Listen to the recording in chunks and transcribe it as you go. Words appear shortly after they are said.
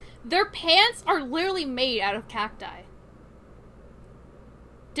Their pants are literally made out of cacti.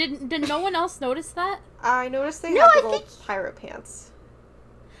 Did no one else notice that? I noticed they had little pirate pants.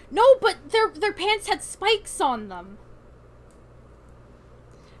 No, but their pants had spikes on them.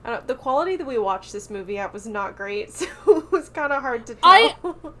 I don't, the quality that we watched this movie at was not great, so it was kind of hard to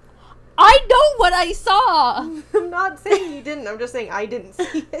tell. I know what I saw! I'm not saying you didn't, I'm just saying I didn't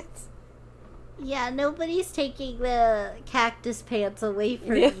see it. Yeah, nobody's taking the cactus pants away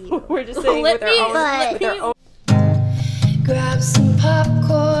from you. We're just saying with our own... Grab some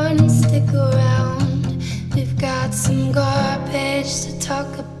popcorn and stick around. We've got some garbage to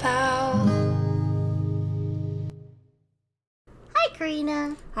talk about. Hi,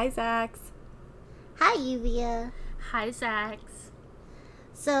 Karina. Hi, Zax. Hi, Yuvia. Hi, Zax.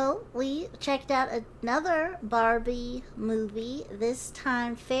 So, we checked out another Barbie movie, this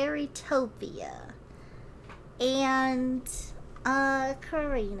time Fairytopia. And,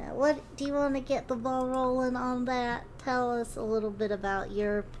 Karina, what do you want to get the ball rolling on that? Tell us a little bit about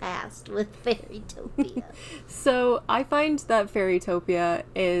your past with Fairytopia. So, I find that Fairytopia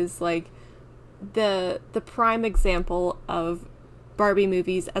is, like, the prime example of Barbie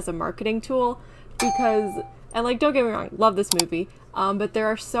movies as a marketing tool, because, and, like, don't get me wrong, love this movie, but there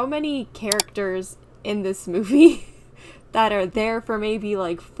are so many characters in this movie that are there for maybe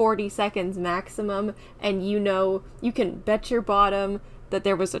like 40 seconds maximum, and you can bet your bottom that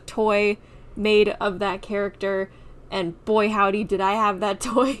there was a toy made of that character, and boy howdy did I have that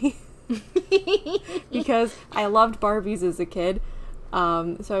toy. Because I loved Barbies as a kid,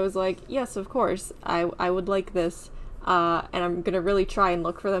 so I was like, yes, of course, I would like this, and I'm gonna really try and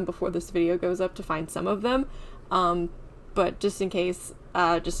look for them before this video goes up to find some of them, but just in case,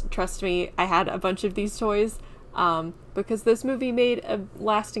 just trust me, I had a bunch of these toys, because this movie made a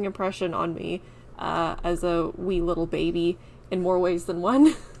lasting impression on me, as a wee little baby in more ways than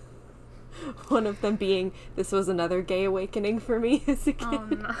one. One of them being, this was another gay awakening for me as a kid. Oh,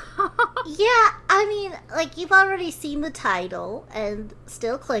 no. Yeah, I mean, like, you've already seen the title and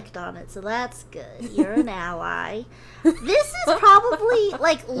still clicked on it, so that's good. You're an ally. This is probably,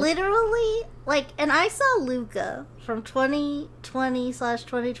 like, literally, like, and I saw Luca from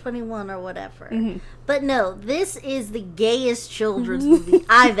 2020/2021 or whatever. Mm-hmm. But no, this is the gayest children's movie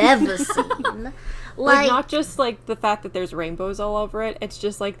I've ever seen. Like, not just, like, the fact that there's rainbows all over it, it's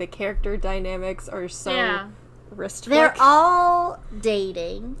just, like, the character dynamics are so wrist flick. They're all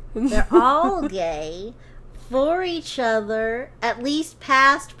dating. They're all gay. For each other, at least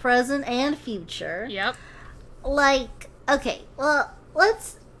past, present, and future. Yep. Like, okay, well,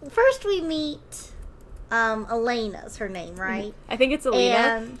 first we meet, Elena's her name, right? I think it's Elena,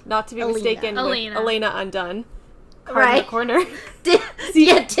 and not to be mistaken with Elena Undone. Right. In the corner.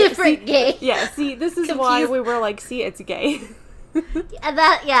 Different gay. Yeah, see, this is why we were like, see, it's gay.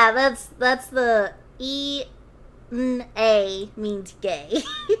 That's the E-N-A means gay.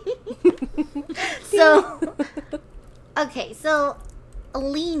 So, okay, so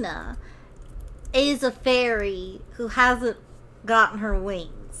Elena is a fairy who hasn't gotten her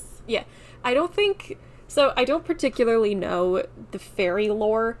wings. Yeah, I don't particularly know the fairy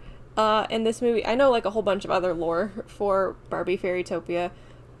lore in this movie. I know, like, a whole bunch of other lore for Barbie Fairytopia,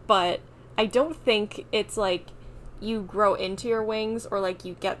 but I don't think it's, like, you grow into your wings or, like,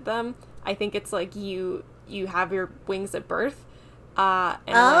 you get them. I think it's, like, you have your wings at birth. And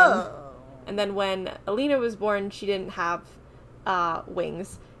then when Elena was born, she didn't have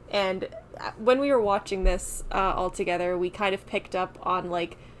wings. And when we were watching this all together, we kind of picked up on,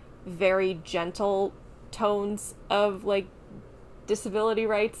 like, very gentle tones of, like, disability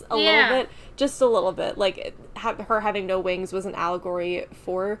rights a little bit, just a little bit. Like, her having no wings was an allegory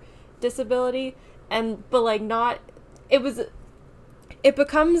for disability, but like, not, it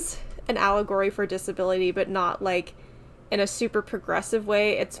becomes an allegory for disability, but not like in a super progressive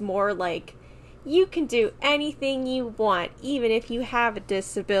way. It's more like, you can do anything you want, even if you have a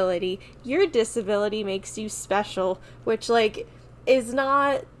disability. Your disability makes you special, which, like, is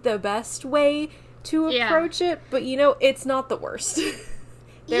not the best way to approach it, but, you know, it's not the worst.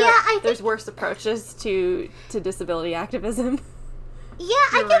 There's worse approaches to disability activism. Yeah,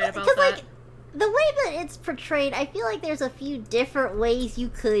 I think, because, like, the way that it's portrayed, I feel like there's a few different ways you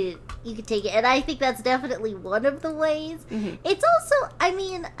could take it, and I think that's definitely one of the ways. Mm-hmm. It's also, I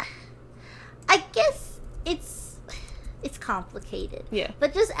mean, I guess it's complicated. Yeah.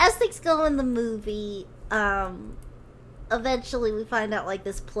 But just as things go in the movie, eventually we find out, like,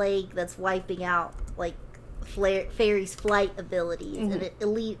 this plague that's wiping out, like, fairies' flight abilities, and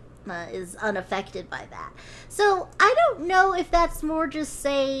Elena is unaffected by that. So I don't know if that's more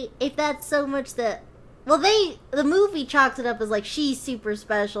if that's so much that well, the movie chalks it up as like she's super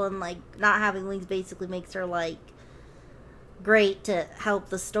special, and like not having wings basically makes her like great to help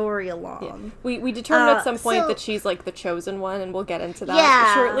the story along. We determined at some point so- that she's like the chosen one, and we'll get into that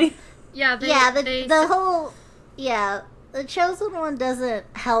Yeah. shortly. Yeah, The chosen one doesn't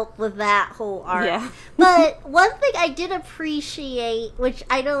help with that whole arc. Yeah. But one thing I did appreciate, which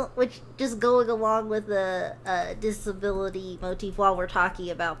just going along with the disability motif while we're talking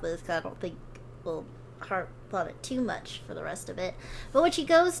about this, 'cause I don't think we'll harp on it too much for the rest of it. But when she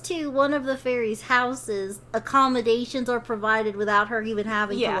goes to one of the fairies' houses, accommodations are provided without her even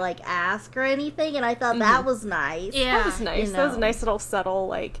having Yeah. to like ask or anything, and I thought that was nice. Yeah. That was nice. You That was a know. nice little subtle,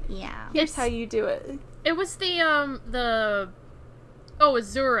 like, Yeah. here's how you do it. It was the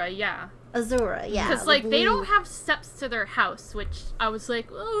Azura, yeah. Azura, yeah. Because, the like, they blue- don't have steps to their house, which I was like,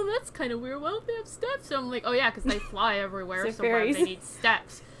 oh, that's kind of weird. Why don't they have steps? So I'm like, oh, yeah, because they fly everywhere, They're so why do fairies. they need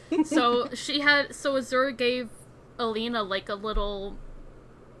steps? So Azura gave Alina, like, a little,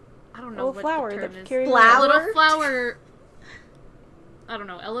 I don't know Little what flower the term that is. carried her Flower? around. A little flower, I don't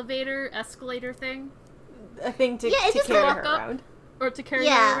know, elevator, escalator thing? A thing to, Yeah, it's to just carry walk her up. around. Or to carry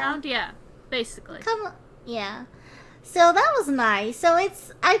Yeah. her around? Yeah, basically. Yeah. So that was nice. So I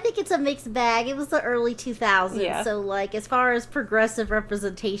think it's a mixed bag. It was the early 2000s. Yeah. So like as far as progressive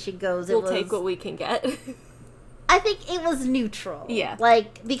representation goes, We'll take what we can get. I think it was neutral. Yeah.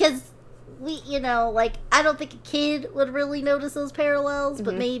 Like because like I don't think a kid would really notice those parallels,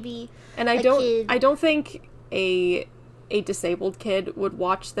 but maybe And a kid- I don't think a disabled kid would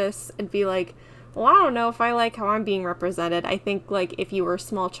watch this and be like, well, I don't know if I like how I'm being represented. I think like if you were a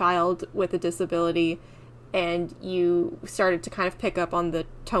small child with a disability and you started to kind of pick up on the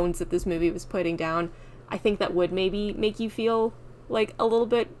tones that this movie was putting down, I think that would maybe make you feel like a little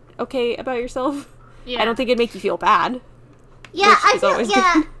bit okay about yourself. Yeah. I don't think it'd make you feel bad. yeah, which I is feel always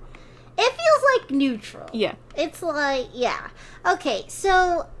yeah. good. It feels like neutral. Yeah. It's like, yeah. Okay,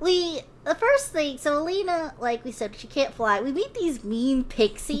 so the first thing, so Alina, like we said, she can't fly. We meet these mean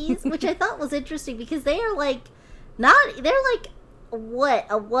pixies, which I thought was interesting because they are like, they're like, what,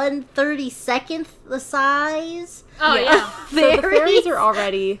 a 1/32nd the size? Oh, yeah. So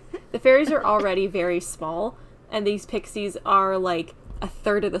the fairies are already very small, and these pixies are like a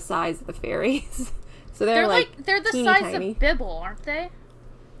third of the size of the fairies. So they're like they're the teeny size tiny. of Bibble, aren't they?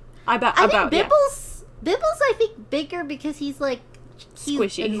 I think yeah. Bibble's I think bigger because he's like cute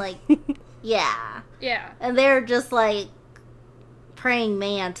Squishy. and like yeah, Yeah. and they're just like praying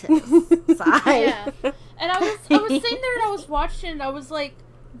mantis size. Yeah. And I was sitting there and I was watching and I was like,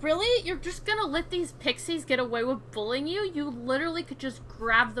 really? You're just gonna let these pixies get away with bullying you? You literally could just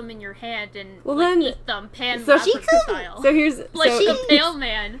grab them in your hand and Well, like, then- eat them, pan so she Lazarus could- style. So here's like so, the pale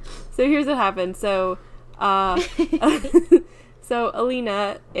man. so here's what happened. So so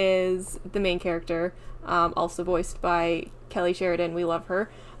Alina is the main character, also voiced by Kelly Sheridan. We love her.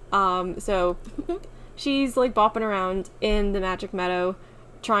 So she's like bopping around in the Magic Meadow,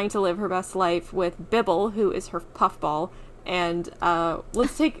 trying to live her best life with Bibble, who is her puffball. And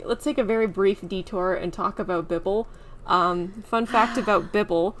let's take a very brief detour and talk about Bibble. Fun fact about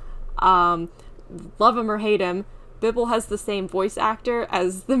Bibble: love him or hate him, Bibble has the same voice actor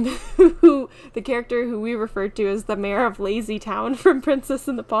as the character who we referred to as the mayor of Lazy Town from Princess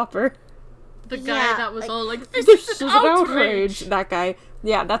and the Pauper. The guy Yeah, that was like- all like, this This is is an an outrage. That guy.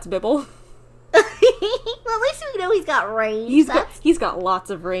 Yeah, that's Bibble. Well, at least we know he's got range. He's got lots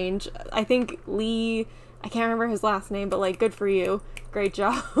of range. I think Lee, I can't remember his last name, but like, good for you. Great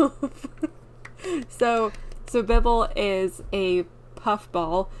job. So Bibble is a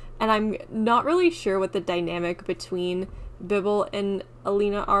puffball, and I'm not really sure what the dynamic between Bibble and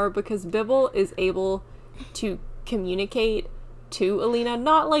Alina are, because Bibble is able to communicate to Alina,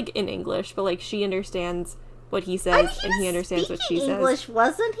 not like in English, but like she understands what he says, I mean, and he understands what she English, says.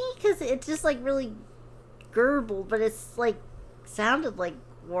 wasn't he? Because it's just like really garbled, but it's like sounded like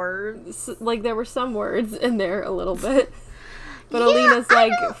words. Like there were some words in there a little bit, but Yeah, Alina's I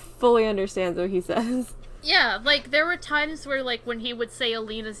like don't- fully understands what he says. Yeah, like there were times where like when he would say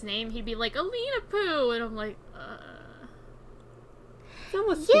Alina's name, he'd be like, Alina Poo, and I'm like, It's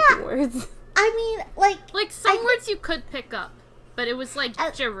almost Yeah. speaking words. I mean, Like some I words you could pick up, but it was like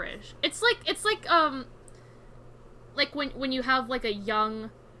gibberish. It's like when you have like a young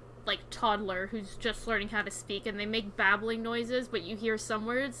like toddler who's just learning how to speak and they make babbling noises, but you hear some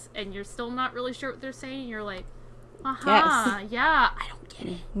words and you're still not really sure what they're saying, and you're like, aha, yeah, I don't get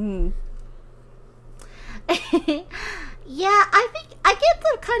it. yeah, I think I get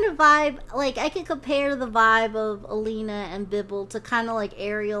the kind kind of vibe, like, I could compare the vibe of Alina and Bibble to kind of like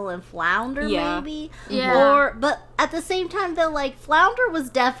Ariel and Flounder, maybe. Yeah. But at the same time, though, like, Flounder was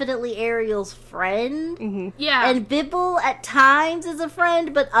definitely Ariel's friend. Mm-hmm. Yeah. And Bibble at times is a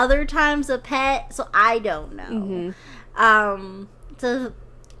friend, but other times a pet, so I don't know. Mm-hmm. So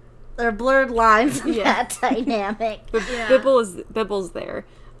there are blurred lines in that dynamic. But Yeah. Bibble's there.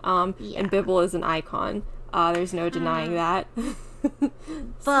 Yeah. And Bibble is an icon. There's no denying that.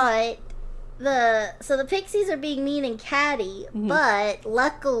 But the Pixies are being mean and catty, but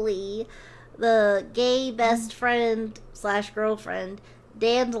luckily the gay best friend / girlfriend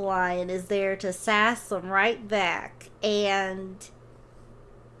Dandelion is there to sass them right back, and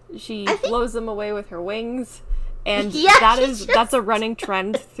She I think- blows them away with her wings. And Yeah, that's a running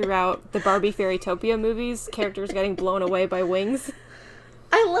trend throughout the Barbie Fairytopia movies, characters getting blown away by wings.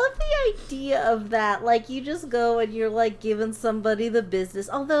 I love the idea of that. Like, you just go and you're, like, giving somebody the business.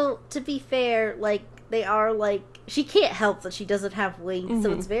 Although, to be fair, like, they are, like, she can't help that she doesn't have wings,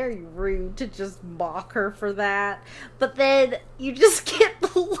 so it's very rude to just mock her for that. But then you just get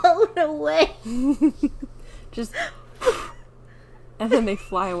blown away. Just... And then they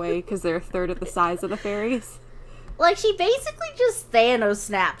fly away because they're a third of the size of the fairies. Like, she basically just Thanos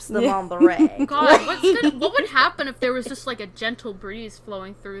snaps them Yeah. on the leg. God, what would happen if there was just like a gentle breeze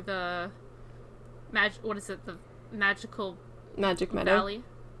flowing through the the magical Magic Meadow. valley?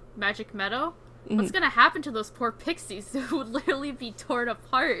 Magic Meadow? What's gonna happen to those poor pixies? They would literally be torn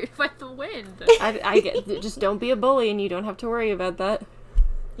apart by the wind. I get, just don't be a bully and you don't have to worry about that.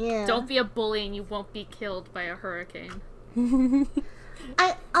 Yeah. Don't be a bully and you won't be killed by a hurricane.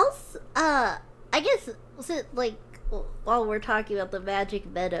 I also, I guess, like, while we're talking about the Magic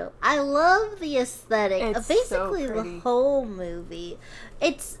Meadow, I love the aesthetic It's of basically so the pretty. whole movie.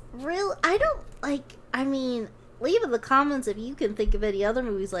 It's real. I don't, like, I mean, leave in the comments if you can think of any other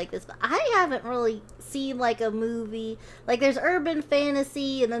movies like this, but I haven't really seen, like, a movie, like, there's urban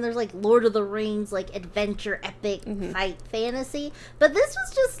fantasy, and then there's, like, Lord of the Rings, like, adventure, epic, fight fantasy, but this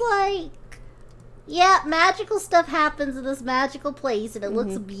was just, like, yeah, magical stuff happens in this magical place, and it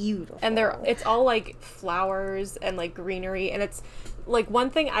looks beautiful. And it's all like flowers and like greenery, and it's like one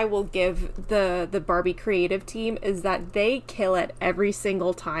thing I will give the Barbie creative team is that they kill it every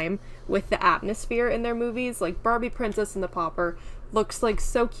single time with the atmosphere in their movies. Like Barbie Princess and the Pauper looks like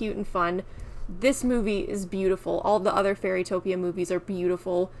so cute and fun. This movie is beautiful. All the other Fairytopia movies are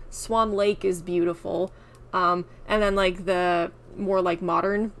beautiful. Swan Lake is beautiful. And then like the more like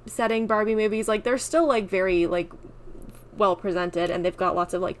modern setting Barbie movies, like they're still like very like well presented and they've got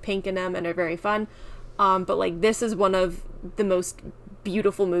lots of like pink in them and are very fun. But like this is one of the most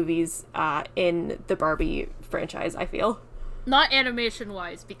beautiful movies in the Barbie franchise, I feel. Not animation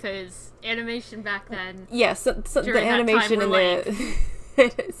wise, because animation back then. Yes, so the During that time, animation and we're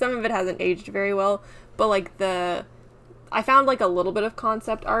the some of it hasn't aged very well, but like I found like a little bit of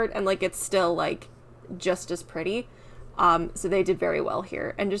concept art and like it's still like just as pretty. So they did very well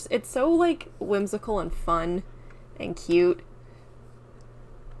here, and just it's so like whimsical and fun and cute.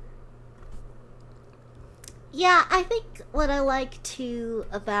 Yeah, I think what I like too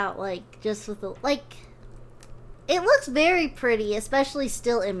about like just with the like, it looks very pretty, especially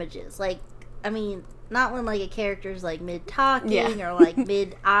still images. Like, I mean, not when like a character's like mid talking or like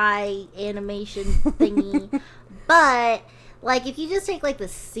mid eye animation thingy, but like if you just take like the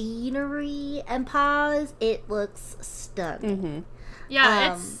scenery and pause, it looks stunning.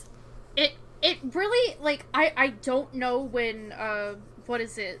 Yeah, it really like I don't know when what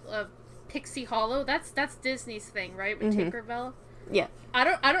is it Pixie Hollow, that's Disney's thing, right, with Tinkerbell. Yeah, I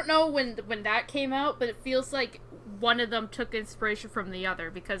don't know when that came out, but it feels like one of them took inspiration from the other,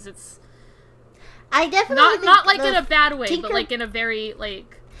 because it's I definitely not think like in a bad way, Tinker- but like in a very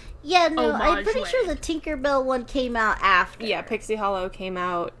like yeah, no, I'm homage pretty sure way. the Tinkerbell one came out after. yeah. Pixie Hollow came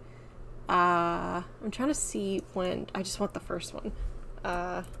out. I'm trying to see when. I just want the first one.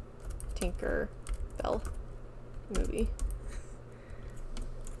 Tinkerbell movie.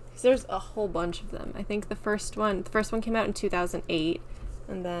 Because there's a whole bunch of them. I think the first one came out in 2008,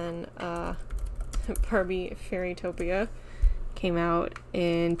 and then Barbie Fairytopia came out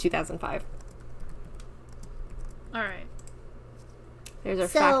in 2005. all right. There's our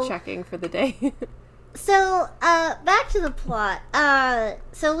So- fact checking for the day. So, back to the plot.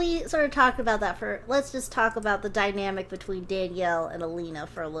 So we sort of talked about that let's just talk about the dynamic between Danielle and Alina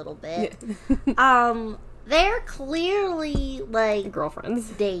for a little bit. They're clearly, like,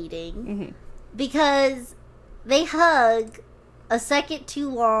 Girlfriends. dating because they hug a second too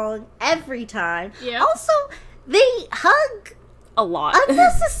long every time. Yeah. Also, they hug A lot.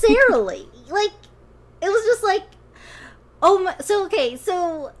 unnecessarily. Like, it was just like, Oh my, so okay,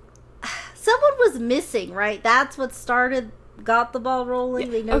 so someone was missing, right? That's what got the ball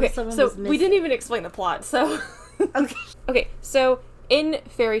rolling. They noticed someone was missing. We didn't even explain the plot, so Okay. Okay, so in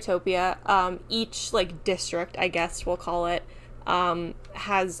Fairytopia, each like district, I guess we'll call it,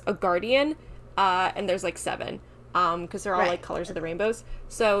 has a guardian, and there's like 7, because they're all like colors of the rainbows.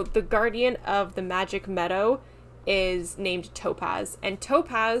 So the guardian of the Magic Meadow is named Topaz, and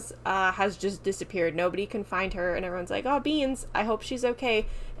Topaz has just disappeared. Nobody can find her, and everyone's like, "Oh, Beans, I hope she's okay."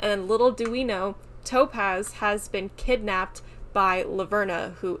 And then little do we know, Topaz has been kidnapped by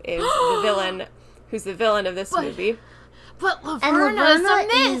Laverna, who is the villain. Who's the villain of this movie? But And Laverna is a Laverna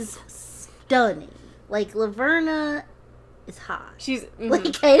myth. is stunning. Like, Laverna is hot. She's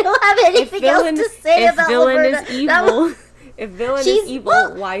Like, I don't have anything else to say if about villain Laverna. is That evil, was- if villain She's- is evil,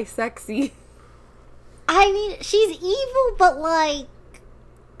 well- why sexy? I mean, she's evil, but like,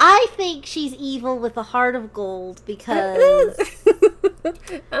 I think she's evil with a heart of gold because I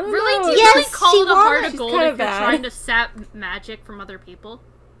don't Really? know. Do you Yes, really call she it a heart wanted- of She's gold kinda if you're bad. trying to sap magic from other people?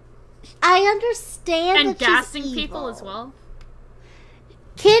 I understand And that gassing she's people evil. as well?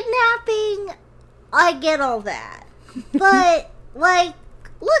 Kidnapping, I get all that, but like,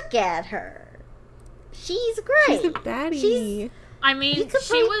 look at her. She's great. She's a baddie. She's- I mean, You could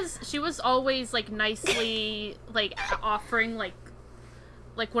she was always like nicely like offering like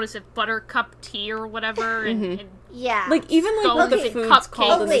what is it, buttercup tea or whatever, and Yeah. like even like what the Scones and food's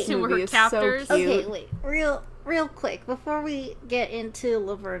called in cupcakes this to her movie is captors. so cute. Okay, wait, real quick before we get into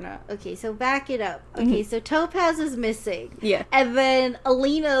Laverna. Okay, so back it up. Okay, so Topaz is missing. Yeah. And then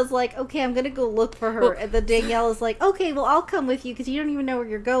Alina is like, okay, I'm gonna go look for her. Well- And then Danielle is like, okay, well, I'll come with you because you don't even know where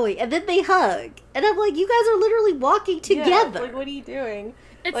you're going. And then they hug. And I'm like, you guys are literally walking Yeah, together. like what are you doing?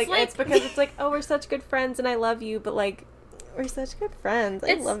 It's Like, like it's because it's like, oh, we're such good friends and I love you, but like we're such good friends. I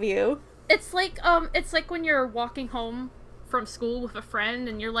It's- love you. it's like when you're walking home from school with a friend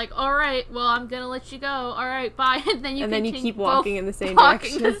and you're like, all right, well, I'm gonna let you go, all right, bye. And then you keep walking in the same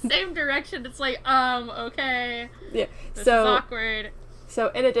walking direction. the same direction. It's like, okay, Yeah. this is So awkward. So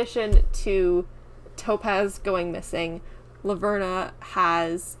in addition to Topaz going missing, Laverna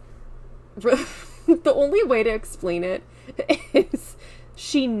has the only way to explain it is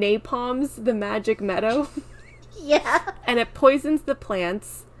she napalms the Magic Meadow Yeah. and it poisons the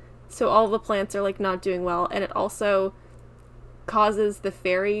plants, so all the plants are like not doing well, and it also causes the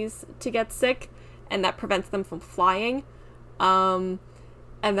fairies to get sick, and that prevents them from flying. And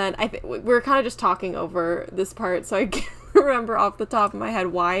then I think we're kind of just talking over this part, so I can't remember off the top of my head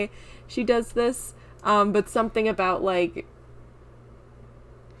why she does this. But something about like,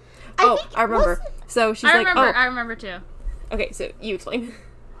 I think I remember. wasn't- So she's I like, remember, oh, I remember too. okay. So you explain.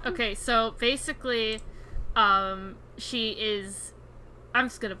 Okay, so basically, she is, I'm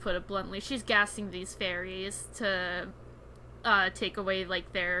just gonna put it bluntly, she's gassing these fairies to, take away,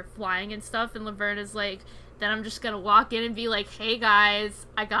 like, their flying and stuff, and Laverna's like, then I'm just gonna walk in and be like, hey guys,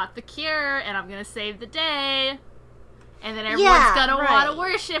 I got the cure, and I'm gonna save the day, and then everyone's Yeah, gonna right. wanna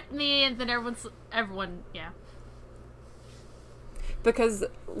worship me, and then everyone, yeah. Because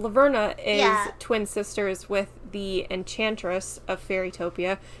Laverna is Yeah. twin sisters with the Enchantress of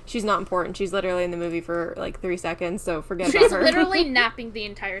Fairytopia. She's not important. She's literally in the movie for like 3 seconds, so forget about She's her. literally napping the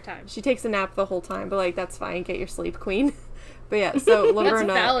entire time. She takes a nap the whole time, but like that's fine. Get your sleep, queen. But yeah, so Laverna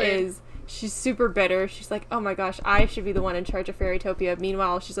valid. she's super bitter. She's like, oh my gosh, I should be the one in charge of Fairytopia.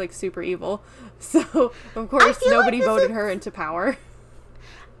 Meanwhile, she's like super evil. So of course feel like nobody this voted is- her into power.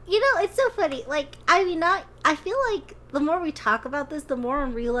 You know, it's so funny. Like, I mean, I feel like the more we talk about this, the more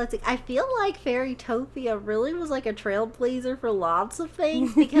I'm realizing I feel like Fairytopia really was like a trailblazer for lots of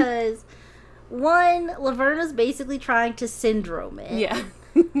things because one, Laverna's basically trying to syndrome it. Yeah.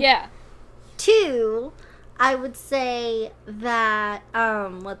 Yeah. Two, I would say that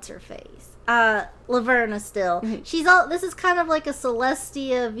what's her face? Laverna still. She's all this is kind of like a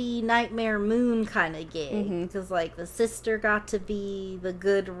Celestia v Nightmare Moon kind of gig. Because like the sister got to be the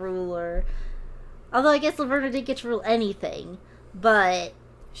good ruler. Although I guess Laverna didn't get to rule anything. But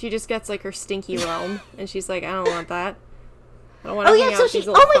She just gets like her stinky realm, and she's like, I don't want that. I don't want oh to yeah, hang out so with she these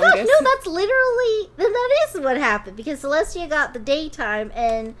little oh my gosh, fungus. no, that's literally then that is what happened. Because Celestia got the daytime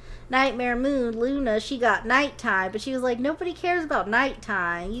and Nightmare Moon, Luna, she got nighttime, but she was like, nobody cares about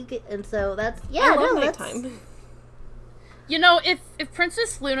nighttime. You get, and so that's yeah, I love no, that's nighttime. You know, if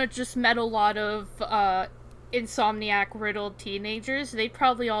Princess Luna just met a lot of insomniac riddled teenagers, they'd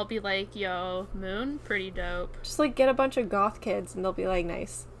probably all be like, yo, Moon, pretty dope. Just like get a bunch of goth kids, and they'll be like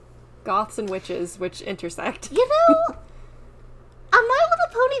nice. Goths and witches, which intersect. You know, on My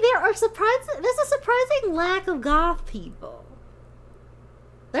Little Pony, there's a surprising lack of goth people.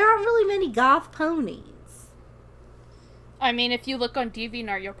 There aren't really many goth ponies. I mean, if you look on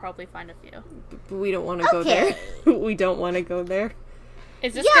DeviantArt, you'll probably find a few. But we don't want to go there. We don't want to go there.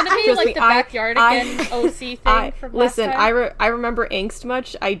 Is this gonna be Trust like me, the backyard again OC thing from last listen, time? I remember Angst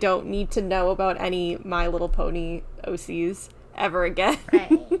much. I don't need to know about any My Little Pony OCs ever again.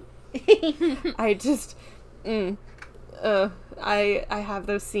 Right. I just, I have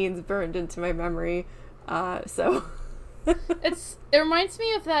those scenes burned into my memory, so. It reminds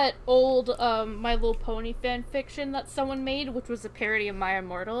me of that old My Little Pony fan fiction that someone made, which was a parody of My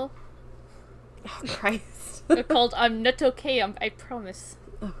Immortal. Oh, Christ. Called I'm Not Okay, I promise.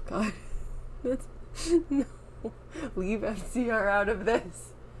 Oh, God. No. Leave FCR out of this.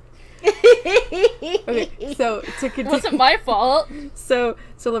 Okay, so to It continue. wasn't my fault. So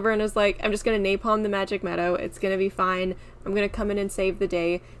Laverna's like, I'm just gonna napalm the Magic Meadow. It's gonna be fine. I'm gonna come in and save the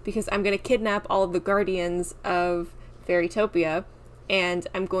day because I'm gonna kidnap all of the guardians of Fairytopia, and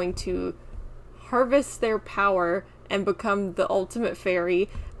I'm going to harvest their power and become the ultimate fairy,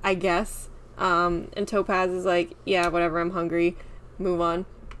 I guess. And Topaz is like, yeah, whatever, I'm hungry. Move on.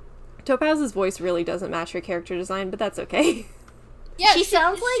 Topaz's voice really doesn't match her character design, but that's okay. Yeah, She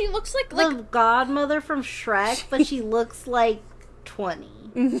sounds like she looks like the godmother from Shrek, but she looks like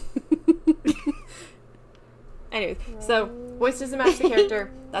 20. Anyways, so voice doesn't match the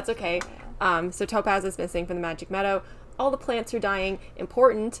character. That's okay. So Topaz is missing from the Magic Meadow. All the plants are dying.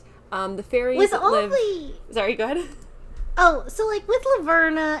 Important. The fairies With that all live. the... Sorry, go ahead. Oh, so like with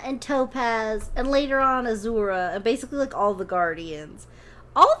Laverna and Topaz, and later on Azura, and basically like all the Guardians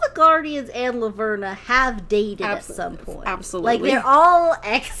and Laverna have dated at some point. Absolutely. Like they're all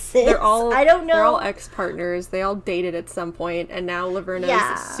exes. They're all. I don't know. They're all ex-partners. They all dated at some point, and now Laverna's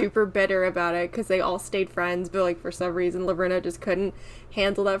Yeah. super bitter about it because they all stayed friends, but like for some reason Laverna just couldn't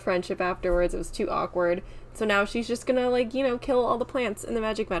handle that friendship afterwards. It was too awkward. So now she's just gonna kill all the plants in the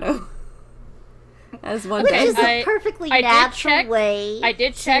Magic Meadow. As one Which does. is a perfectly I did natural check- way. I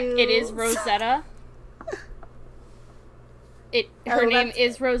did check. to- It is Rosetta. Her Oh, name that's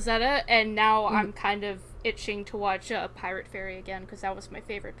is Rosetta, and now I'm kind of itching to watch Pirate Fairy again because that was my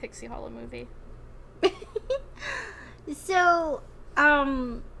favorite Pixie Hollow movie. So,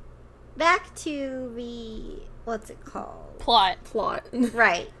 back to the what's it called? Plot. Plot.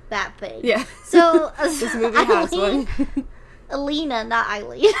 Right, that thing. Yeah. So This movie has one. Alina, not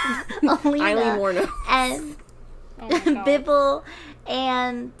Eileen. Alina Eileen Warno. and Oh my god. Bibble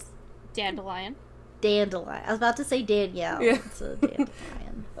and Dandelion. Dandelion. I was about to say Danielle. Yeah. It's a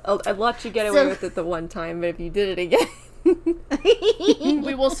Dandelion. I'd let you get away So- with it the one time, but if you did it again,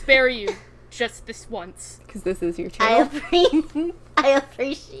 We will spare you just this once. because this is your I channel.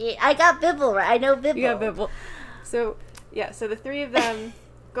 appreciate. I got Bibble right. I know Bibble. You got Bibble. So, yeah, so the three of them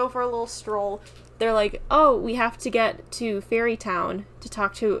go for a little stroll. They're like, oh, we have to get to Fairy Town to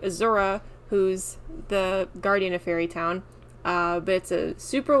talk to Azura, who's the guardian of Fairy Town. But it's a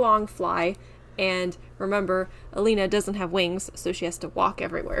super long fly. And remember, Alina doesn't have wings, so she has to walk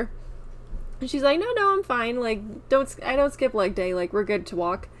everywhere. And she's like, no, I'm fine. Like, I don't skip leg day. Like, we're good to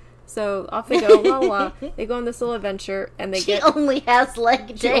walk. So off they go, la la. They go on this little adventure, and they She get. only has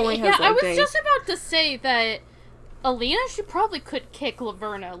leg day. only has- Yeah, I like was they- just about to say that Alina, she probably could kick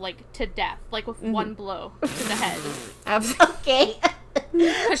Laverna, like, to death, like, with one blow to the head. Absolutely. Okay.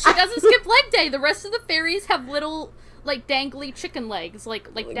 Because she doesn't skip leg day. The rest of the fairies have little, like, dangly chicken legs, like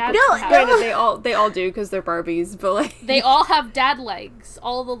Dad No, have. Granted, they all do because they're Barbies, but like. They all have dad legs.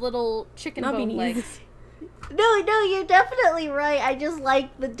 All the little chicken Not bone beanies. legs. No, you're definitely right. I just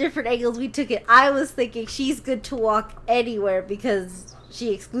like the different angles we took it. I was thinking she's good to walk anywhere because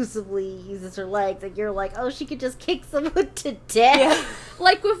she exclusively uses her legs, and you're like, oh, she could just kick someone to death.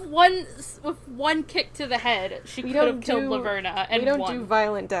 Like, with one kick to the head, she could have killed Laverna and we don't won. do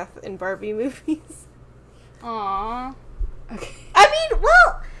violent death in Barbie movies. Aww. Okay. I mean,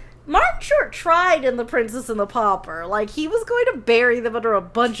 well, Martin Short tried in The Princess and the Pauper. Like, he was going to bury them under a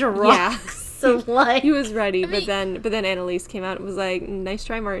bunch of rocks. Yeah. So, like... He was ready, mean- but then Annalise came out and was like, nice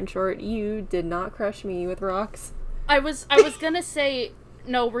try, Martin Short. You did not crush me with rocks. I was gonna say,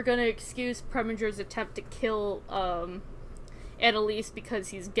 no, we're gonna excuse Preminger's attempt to kill, Annalise because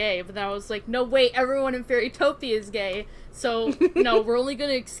he's gay, but then I was like, no, wait, everyone in Fairytopia is gay, so, no, we're only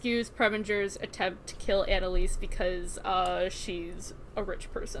gonna excuse Preminger's attempt to kill Annalise because, she's a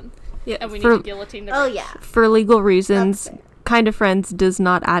rich person, Yeah, and we need to guillotine the Oh, rich. yeah. for legal reasons, That's fair. Kind of Friends does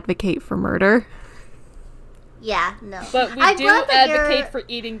not advocate for murder. Yeah, no. But we I'm do glad that advocate you're- for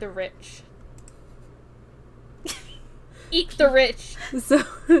eating the rich. Eat the rich!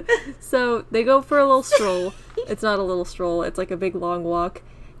 So they go for a little stroll. It's not a little stroll, it's like a big long walk.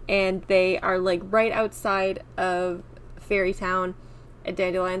 And they are like right outside of Fairy Town. And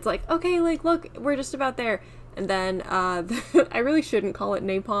Dandelion's like, okay, like, look, we're just about there. and then I really shouldn't call it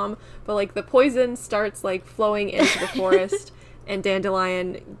napalm, but like the poison starts like flowing into the forest, and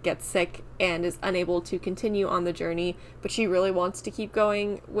Dandelion gets sick and is unable to continue on the journey, but she really wants to keep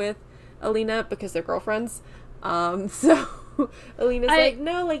going with Alina because they're girlfriends. So Alina's like,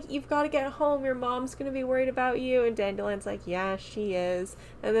 no, like, you've got to get home. Your mom's going to be worried about you. And Dandelion's like, yeah, she is.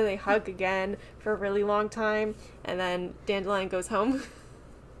 And then they hug again for a really long time. And then Dandelion goes home.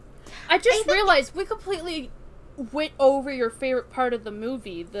 I just realized we completely went over your favorite part of the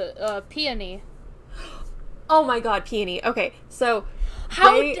movie, the peony. Oh my god, Peony. Okay, so...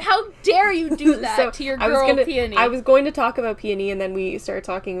 How dare you do that to your girl, Peony? I was going to talk about Peony, and then we started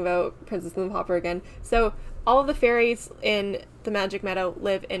talking about Princess and the Pauper again. So, all of the fairies in the Magic Meadow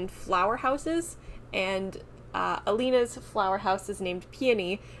live in flower houses, and Alina's flower house is named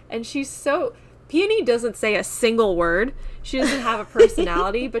Peony, and she's so... Peony doesn't say a single word. She doesn't have a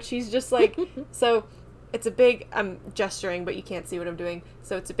personality, but she's just like... So, it's a big... I'm gesturing, but you can't see what I'm doing.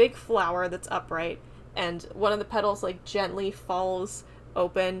 So, it's a big flower that's upright, and one of the petals, like, gently falls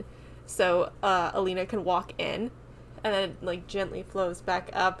open so Alina can walk in, and then like gently flows back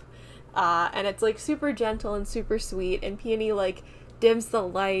up, and it's like super gentle and super sweet, and Peony like dims the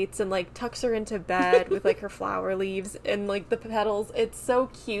lights and like tucks her into bed with like her flower leaves and like the petals. It's so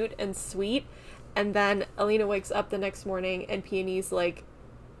cute and sweet. And then Alina wakes up the next morning and Peony's like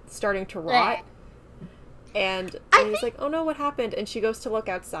starting to rot, and Alina's like, oh no, what happened? And she goes to look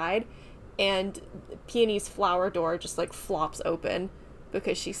outside, and Peony's flower door just like flops open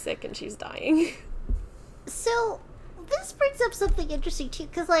because she's sick and she's dying. So, this brings up something interesting too,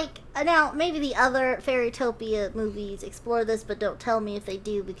 because like, now maybe the other Fairytopia movies explore this, but don't tell me if they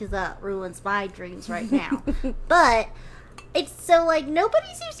do, because that ruins my dreams right now. But it's so like, nobody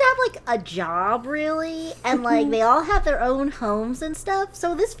seems to have like a job really, and like they all have their own homes and stuff,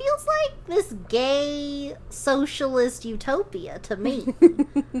 so this feels like this gay socialist utopia to me.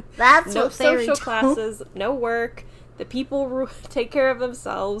 That's no what social classes, no work, the people take care of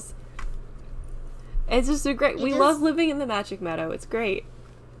themselves. It's just a great... We love living in the Magic Meadow. It's great.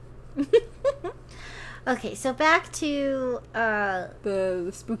 Okay, so back to... the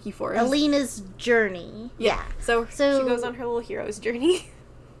spooky forest. Alina's journey. Yeah. So she goes on her little hero's journey.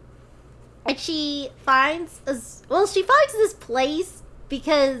 And she finds... she finds this place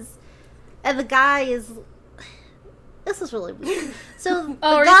because... And the guy is... This is really weird. So, the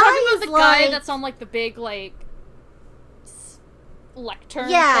are you guy talking about is the like... guy that's on, like, the big, like... lectern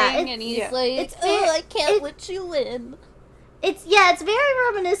thing, and he's like, I can't let you in. It's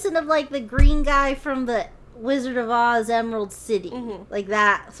very reminiscent of like the green guy from the Wizard of Oz Emerald City, like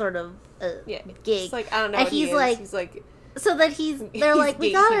that sort of gig. It's like, I don't know. And what he's like, so that they're like,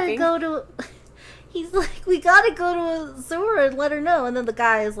 we gotta go to. He's like, we gotta go to Azura and let her know, and then the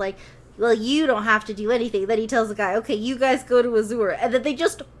guy is like, well, you don't have to do anything. Then he tells the guy, okay, you guys go to Azura, and then they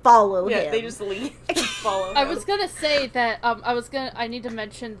just follow him. Yeah, they just leave. Follow him. I was gonna say that, I need to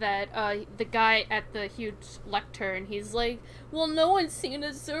mention that, the guy at the huge lectern, he's like, well, no one's seen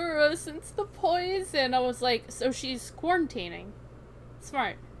Azura since the poison. I was like, so she's quarantining.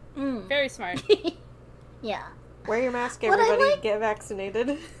 Smart. Very smart. Yeah. Wear your mask, everybody. Get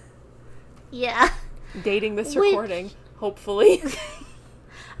vaccinated. Yeah. Dating this recording, hopefully.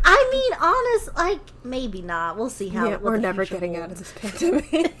 I mean, honest, like, maybe not. We'll see how. We're never getting out of this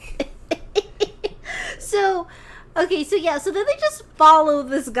pandemic. So then they just follow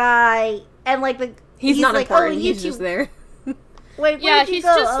this guy, and like he's not like, important. Oh, he's just there. Wait, yeah, he's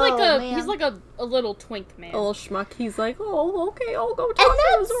go? just like man. he's like a little twink man, a little schmuck. He's like, oh, okay, I'll go talk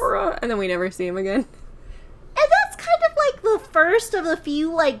to Azura, and then we never see him again. And that's kind of like the first of the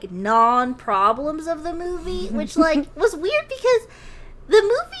few like non-problems of the movie, which like was weird because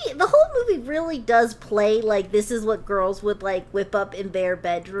the whole movie really does play like this is what girls would like whip up in their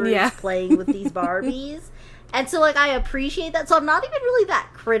bedrooms playing with these Barbies. And so like I appreciate that. So I'm not even really that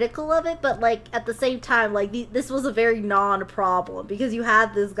critical of it, but like at the same time like this was a very non-problem because you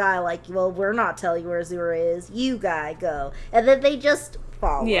had this guy like, well, we're not telling you where Azura is. You guy go. And then they just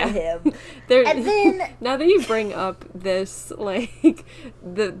follow him. And then now that you bring up this, like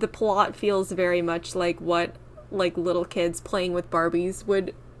the plot feels very much like what like little kids playing with Barbies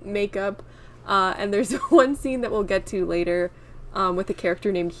would make up, and there's one scene that we'll get to later with a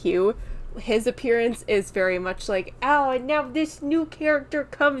character named Hugh. His appearance is very much like, oh, and now this new character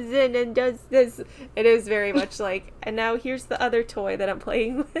comes in and does this. It is very much like, and now here's the other toy that I'm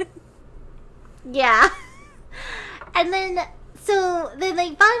playing with. Yeah. And then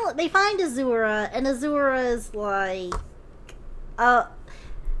they find Azura, and Azura is like,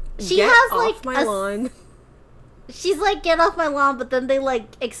 she Get has off like my lawn. she's like, get off my lawn, but then they like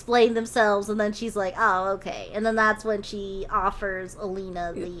explain themselves, and then she's like, oh, okay. And then that's when she offers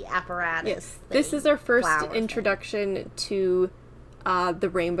Alina the apparatus. Yes. This thing, is our first flower thing. introduction to the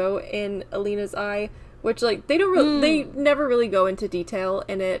rainbow in Alina's eye, which like they don't really they never really go into detail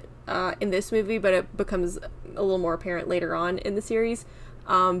in it in this movie, but it becomes a little more apparent later on in the series.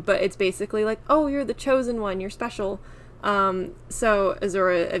 But it's basically like, oh, you're the chosen one, you're special. So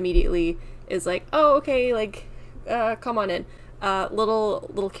Azura immediately is like, oh, okay, like, come on in.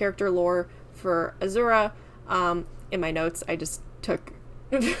 Little character lore for Azura. In my notes, I just took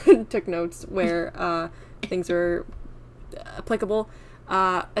took notes where things are applicable.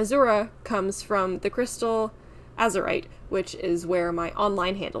 Azura comes from the crystal azurite, which is where my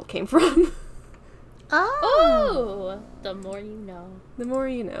online handle came from. Oh, the more you know. The more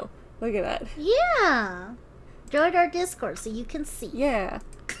you know. Look at that. Yeah. Join our Discord so you can see. Yeah.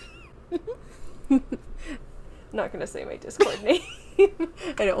 Not gonna say my Discord name.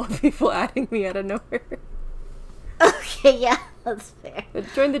 I don't want people adding me out of nowhere. Okay, yeah, that's fair.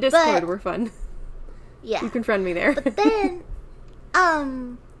 But join the Discord, But- we're fun. Yeah. You can friend me there. But then,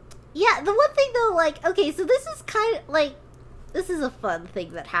 yeah, the one thing though, like, okay, so this is kind of, like, this is a fun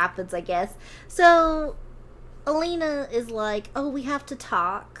thing that happens, I guess. So, Alina is like, oh, we have to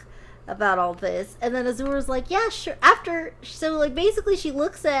talk about all this. And then Azura's like, yeah, sure. So, like, basically she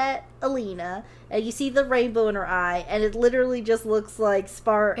looks at Alina, and you see the rainbow in her eye, and it literally just looks like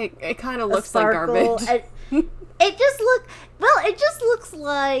It kind of looks like garbage. And it just looks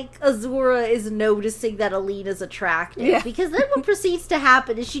like Azura is noticing that Alina's attractive. Yeah. Because then what proceeds to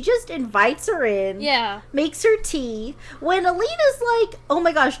happen is she just invites her in, Yeah. makes her tea. When Alina's like, oh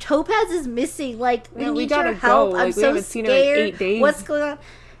my gosh, Topaz is missing. Like, we Yeah, we need gotta your help. go. I'm Like, we so haven't seen her in scared. 8 days. What's going on?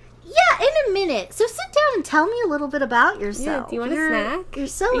 Yeah, in a minute. So sit down and tell me a little bit about yourself. Yeah, do you want a snack? You're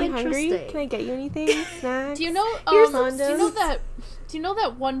so Are you hungry? interesting. Can I get you anything? Snacks? Do you know? Here's Do some you know that? Do you know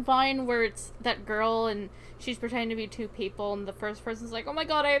that one Vine where it's that girl and she's pretending to be two people, and the first person's like, "Oh my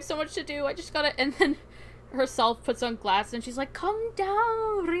god, I have so much to do. I just gotta," and then herself puts on glasses and she's like, "Calm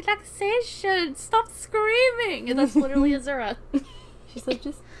down, relaxation, stop screaming," and that's literally Azura. She's like,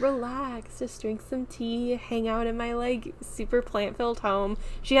 just relax, just drink some tea, hang out in my, like, super plant-filled home.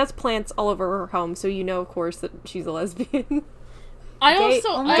 She has plants all over her home, so you know, of course, that she's a lesbian. I Gay-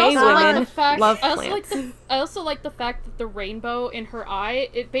 also gay like women the fact love I also plants. I also like the fact that the rainbow in her eye,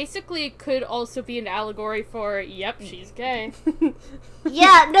 it basically could also be an allegory for, yep, she's gay.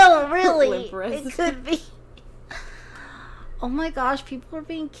 Yeah, no, really. Limp wrist. It could be. Oh my gosh, people are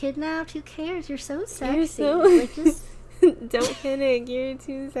being kidnapped. Who cares? You're so sexy. You're so... Like, just... Don't panic, you're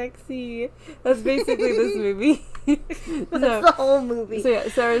too sexy. That's basically this movie. That's the whole movie. So yeah,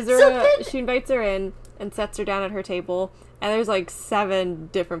 so Azura, then- she invites her in and sets her down at her table, and there's like 7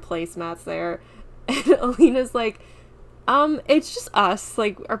 different placemats there. And Alina's like, it's just us.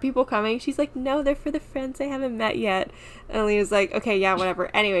 Like, are people coming? She's like, no, they're for the friends I haven't met yet. And Alina's like, okay, yeah,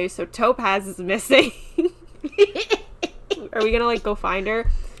 whatever. Anyway, so Topaz is missing. Are we gonna, like, go find her?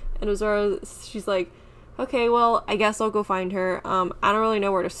 And Azura, she's like, okay, well, I guess I'll go find her. I don't really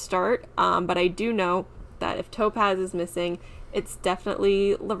know where to start, but I do know that if Topaz is missing, it's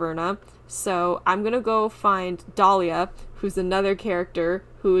definitely Laverna. So I'm gonna go find Dahlia, who's another character,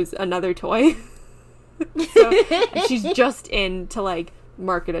 who is another toy. So she's just in to, like,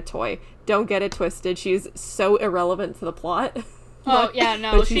 market a toy. Don't get it twisted. She's so irrelevant to the plot. Oh yeah,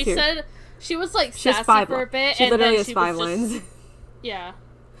 no. But She she's here. said she was like She has sassy 5 for a bit, She and literally then has she 5 was just, lines. yeah.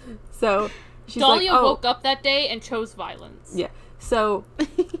 So she's Dahlia like, oh. woke up that day and chose violence. Yeah. So,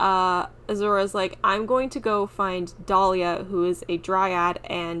 Azura's like, I'm going to go find Dahlia, who is a dryad,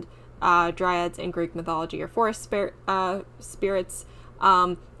 and dryads in Greek mythology are forest spirits.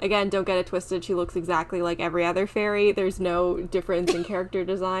 Again, don't get it twisted. She looks exactly like every other fairy. There's no difference in character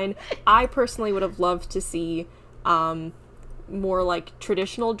design. I personally would have loved to see more like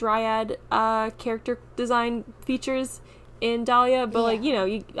traditional dryad character design features in Dahlia, but like, you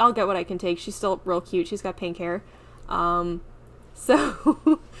know, I'll get what I can take. She's still real cute. She's got pink hair. So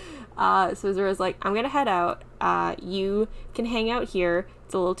Azura's like, I'm gonna head out. You can hang out here.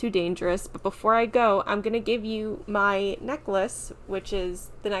 It's a little too dangerous, but before I go, I'm gonna give you my necklace, which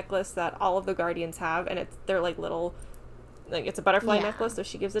is the necklace that all of the guardians have, and they're like little, like, it's a butterfly necklace, so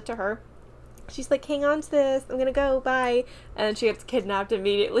she gives it to her. She's like, hang on to this, I'm gonna go, bye. And then she gets kidnapped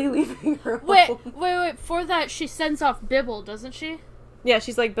immediately, leaving her home. Wait. For that, she sends off Bibble, doesn't she? Yeah,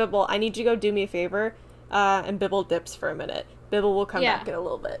 she's like, Bibble, I need you to go do me a favor. And Bibble dips for a minute. Bibble will come back in a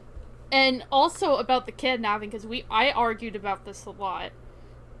little bit. And also about the kidnapping, because I argued about this a lot.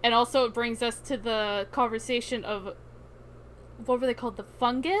 And also it brings us to the conversation of what were they called? The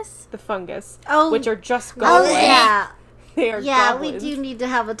fungus? The fungus. Oh. Which are just Oh, goblins. yeah. They are Yeah, goblins. we do need to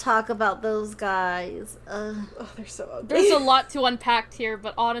have a talk about those guys. Oh, they're so ugly. There's a lot to unpack here,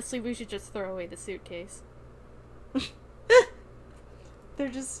 but honestly, we should just throw away the suitcase.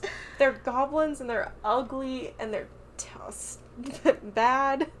 They're goblins and they're ugly and they're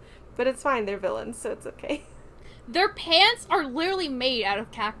bad, but it's fine. They're villains, so it's okay. Their pants are literally made out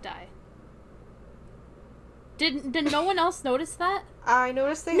of cacti. Did no one else notice that? I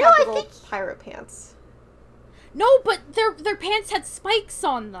noticed they No, had I little think- pirate pants. No, but their pants had spikes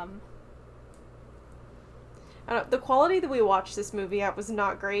on them. I don't know, the quality that we watched this movie at was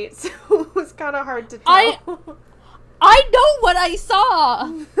not great, so it was kind of hard to tell. I know what I saw!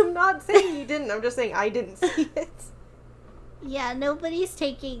 I'm not saying you didn't. I'm just saying I didn't see it. Yeah, nobody's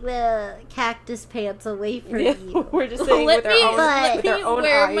taking the cactus pants away from Yeah, you. we're just saying Let with our own, let with our me own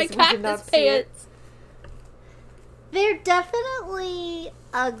wear eyes, my we did not cactus see it. pants. They're definitely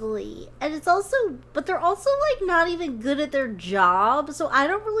ugly. And it's also, but they're also like not even good at their job. So I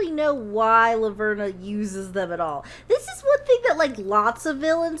don't really know why Laverna uses them at all. This is one thing that like lots of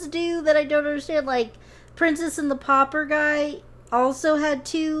villains do that I don't understand. Like Princess and the Pauper guy also had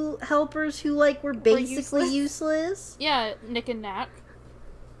two helpers who like were basically useless. Yeah, Nick and Nat.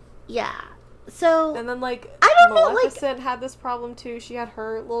 Yeah. So And then, like, I don't know, like- Maleficent had this problem, too. She had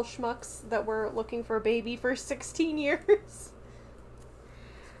her little schmucks that were looking for a baby for 16 years.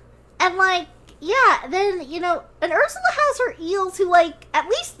 and like, yeah, then, you know, and Ursula has her eels who, like, at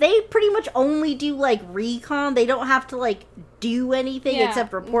least they pretty much only do, like, recon. They don't have to, like, do anything Yeah.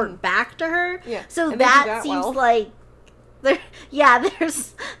 except report back to her. Yeah, So and they do that that seems well. like,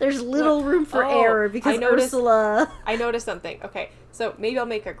 there's little room for Oh, error because I noticed- Ursula... I noticed something. Okay, so maybe I'll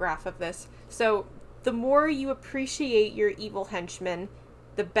make a graph of this. So, the more you appreciate your evil henchmen,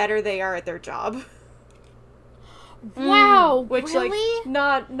 the better they are at their job. Wow, Which, really? like,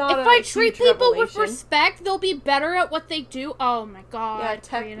 not If a I treat huge people with revelation. respect, they'll be better at what they do. Oh my god. Yeah,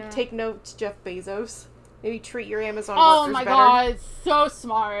 Karina. take notes, Jeff Bezos. Maybe treat your Amazon Oh workers my better. god, so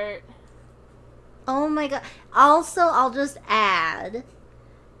smart. Oh my god. Also, I'll just add,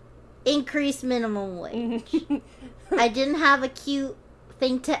 increase minimum wage. I didn't have a cute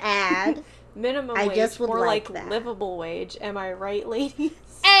thing to add. Minimum I wage, just would more like like that. livable wage. Am I right, ladies?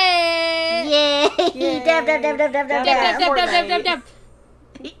 Hey! Yay! Yay. Dab, dab, dab, dab, dab, dab, Dab, dab. dab, dab,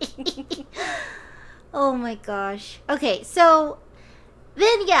 dab, Oh my gosh. Okay, so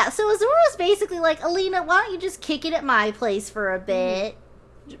then yeah, so Azura's basically like, Alina, why don't you just kick it at my place for a bit?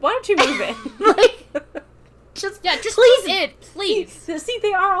 Why don't you move it? Like, just Yeah, just please. move it, please. See,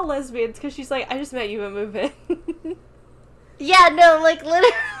 they are all lesbians because she's like, I just met you and move it. Yeah, no, like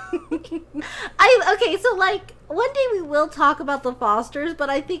literally. Okay, so like one day we will talk about the Fosters, but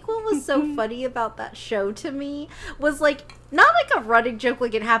I think what was so funny about that show to me was like not like a running joke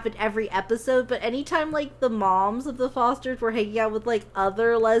like it happened every episode, but anytime like the moms of the Fosters were hanging out with like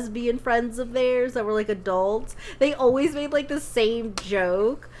other lesbian friends of theirs that were like adults, they always made like the same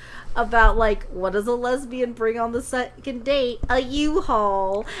joke about like, what does a lesbian bring on the second date? A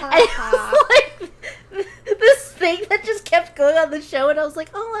U-Haul. And it was like this thing that just kept going on the show, and I was like,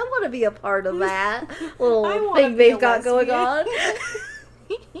 oh, I want to be a part of that I little wanna thing be they've a got going on.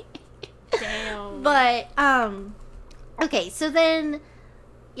 lesbian. Damn. But okay, so then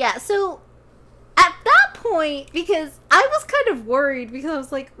yeah, so at that point, because I was kind of worried because I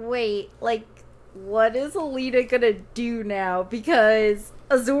was like, wait, like what is Alina gonna do now? Because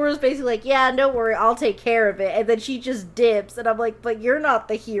Azura's basically like, yeah, don't worry, I'll take care of it, and then she just dips, and I'm like, but you're not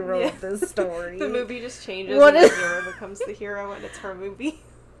the hero Yeah. of this story. The movie just changes What and is- Azura becomes the hero and it's her movie.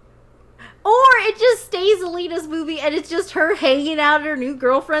 Or it just stays Alina's movie and it's just her hanging out at her new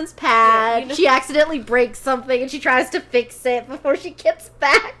girlfriend's pad. Yeah, you know- She accidentally breaks something and she tries to fix it before she gets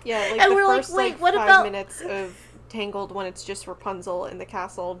back. Yeah, like And the we're like, first wait, like, what 5 about- minutes of Tangled when it's just Rapunzel in the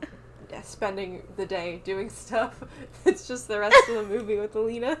castle spending the day doing stuff. It's just the rest of the movie with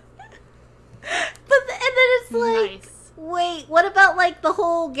Alina. And then it's like, Nice. wait, what about like the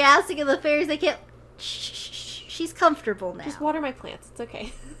whole gassing of the fairies? They can't. Shh, she's comfortable now. Just water my plants. It's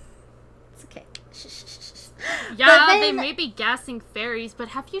okay. It's okay. Shh. Yeah, But they then- may be gassing fairies, but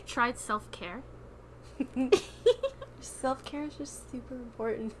have you tried self-care? Self-care is just super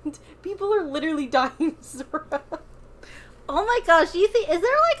important. People are literally dying, Zora. Oh my gosh, do you think, is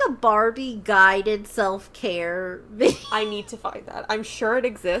there like a Barbie guided self care video? I need to find that. I'm sure it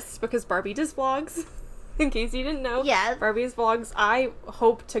exists because Barbie does vlogs. In case you didn't know. Yeah. Barbie's vlogs. I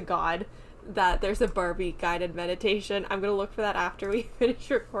hope to God that there's a Barbie guided meditation. I'm gonna look for that after we finish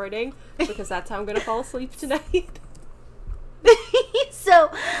recording because that's how I'm gonna fall asleep tonight.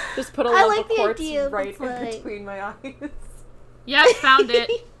 So, Just put a I lump like of the quartz idea of right it's in like- between my eyes. Yeah, found it.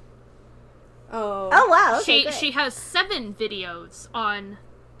 Oh. Oh wow. Okay, great. She has 7 videos on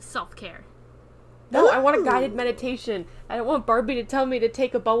self-care. No, I want a Ooh. guided meditation. I don't want Barbie to tell me to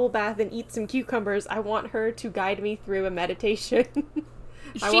take a bubble bath and eat some cucumbers. I want her to guide me through a meditation.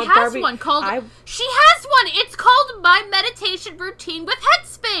 She has one called. She has one. It's called My Meditation Routine with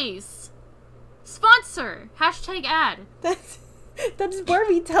Headspace. Sponsor. #ad. That's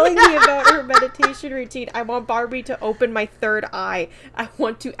Barbie telling me about her meditation routine. I want Barbie to open my third eye. I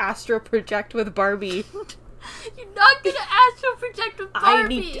want to astral project with Barbie. You're not gonna astral project with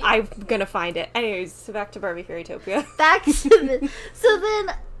Barbie. I'm gonna find it. Anyways, so back to Barbie Fairytopia. Back to the. So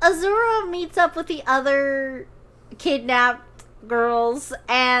then Azura meets up with the other kidnapped girls,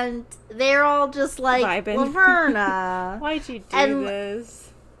 and they're all just like, Vibing. Laverna. Why'd you do And- this?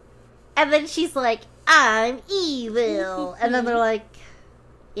 And then she's like, I'm evil. And then they're like,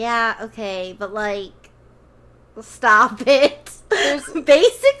 yeah, okay, but like, stop it. There's-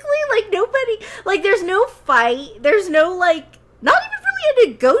 Basically, like, nobody, like, there's no fight. There's no, like, not even really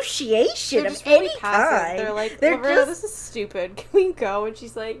a negotiation They're of just really any passive. kind. They're like, They're Laverna, just- this is stupid. Can we go? And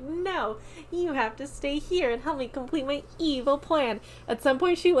she's like, no, you have to stay here and help me complete my evil plan. At some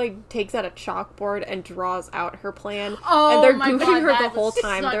point, she like takes out a chalkboard and draws out her plan. Oh and they're my goofing God, her that the whole was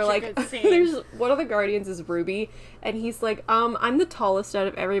time. such They're a like, good scene. there's one of the Guardians is Ruby, and he's like, I'm the tallest out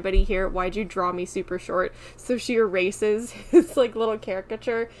of everybody here. Why'd you draw me super short? So she erases his like little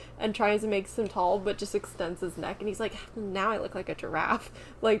caricature and tries to make him tall, but just extends his neck. And he's like, now I look like a giraffe.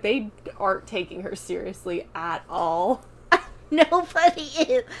 Like, they aren't taking her seriously at all. Nobody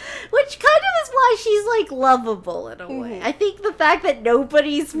is. Which kind of is why she's, like, lovable in a way. Mhm. I think the fact that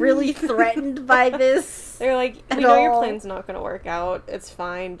nobody's really threatened by this. They're like, At we know your all. plan's not gonna work out. It's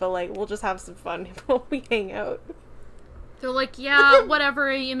fine, but like, we'll just have some fun while we hang out. They're like, yeah,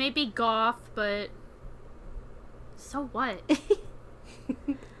 whatever. You may be goth, but so what?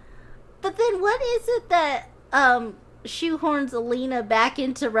 But then what is it that shoehorns Alina back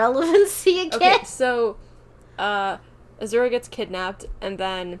into relevancy again? Okay, so Azura gets kidnapped, and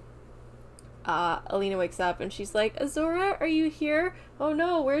then Alina wakes up, and she's like, Azura, are you here? Oh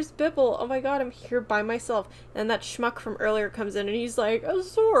no, where's Bibble? Oh my god, I'm here by myself. And that schmuck from earlier comes in, and he's like,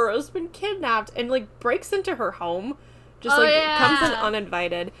 Azura's been kidnapped, and like breaks into her home. Just Oh, like yeah. comes in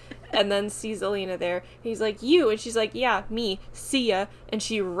uninvited, and then sees Alina there. And he's like, you, and she's like, yeah, me, see ya. And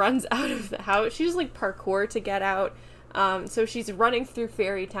she runs out of the house. She just like parkour to get out. So she's running through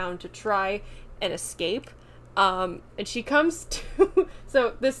Fairy Town to try and escape. And she comes to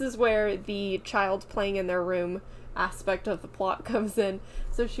so this is where the child playing in their room aspect of the plot comes in.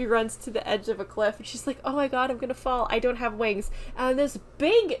 So she runs to the edge of a cliff, and she's like, oh my god, I'm gonna fall, I don't have wings. And this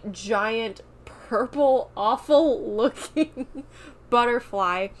big giant purple awful looking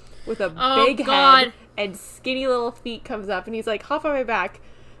butterfly with a Oh, big God. head and skinny little feet comes up, and he's like, hop on my back,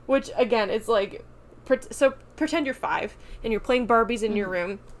 which again is like so pretend you're 5 and you're playing Barbies in your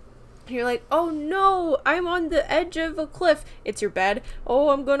room. And you're like, oh no, I'm on the edge of a cliff. It's your bed. Oh,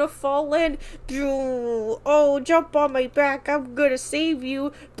 I'm gonna fall in. Oh, jump on my back. I'm gonna save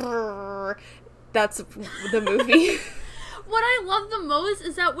you. That's the movie. What I love the most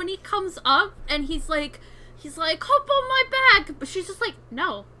is that when he comes up and he's like, hop on my back, but she's just like,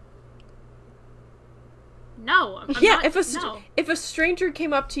 no. No, I'm Yeah, not, no. if a stranger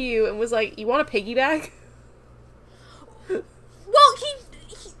came up to you and was like, you want a piggyback? Well,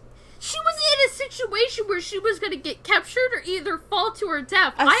 she was in a situation where she was gonna get captured or either fall to her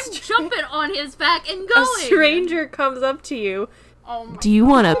death. I'm jumping on his back and going. A stranger comes up to you. Oh my Do you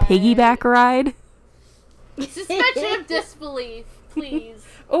want a piggyback ride? Suspension of disbelief, please.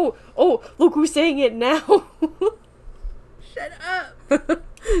 Oh, look who's saying it now. Shut up.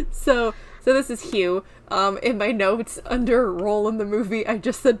 So this is Hugh. In my notes under role in the movie, I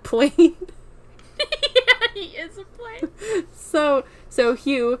just said plane. Yeah, he is a plane. So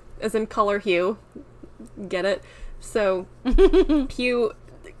Hugh, as in color hue, get it? So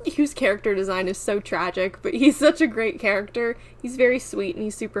Hugh's character design is so tragic, but he's such a great character. He's very sweet and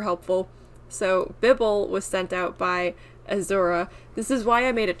he's super helpful. So Bibble was sent out by Azura. This is why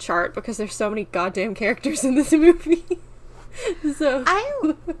I made a chart, because there's so many goddamn characters in this movie. So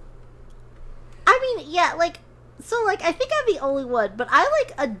I mean, yeah, like, so, like, I think I'm the only one, but I,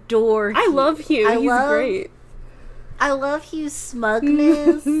 like, adore I Hugh. love Hugh. He's great. I love Hugh's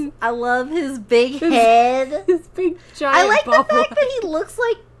smugness. I love his big head. This big giant I like the bubble. fact that he looks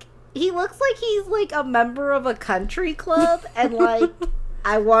like he's, like, a member of a country club, and, like,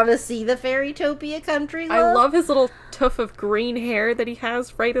 I want to see the Fairytopia country club. I love his little tuft of green hair that he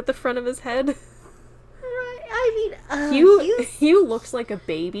has right at the front of his head. Right, I mean, Hugh Hugh's- Hugh looks like a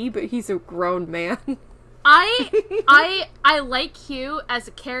baby, but he's a grown man. I like Hugh as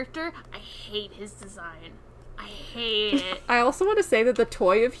a character. I hate his design. I hate it. I also want to say that the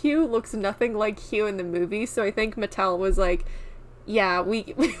toy of Hugh looks nothing like Hugh in the movie, so I think Mattel was like, yeah, we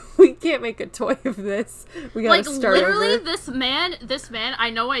can't make a toy of this. We gotta Like, start literally, over. this man, I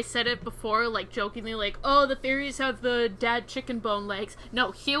know I said it before, like, jokingly, like, oh, the fairies have the dad chicken bone legs.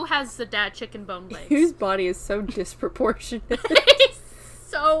 No, Hugh has the dad chicken bone legs. Hugh's body is so disproportionate. It's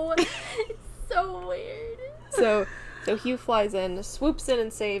so weird. So Hugh flies in, swoops in,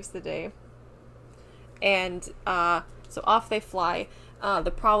 and saves the day. And so off they fly.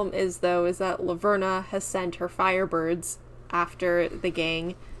 The problem is that Laverna has sent her firebirds after the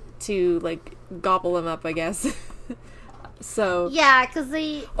gang to, like, gobble them up, I guess. So Yeah, because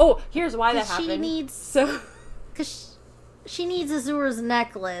they. oh, here's why that 'cause she happened. needs- So Because she needs Azura's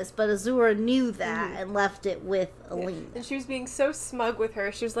necklace, but Azura knew that and left it with Alina. and she was being so smug with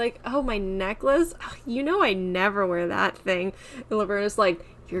her. She was like, "Oh, my necklace? Ugh, you know I never wear that thing." And Laverna's like,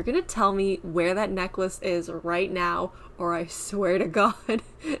 "You're gonna tell me where that necklace is right now, or I swear to God."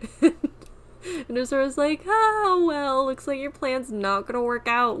 And Azura's like, "Oh, well, looks like your plan's not gonna work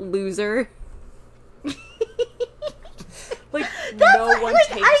out, loser." Like, no one like,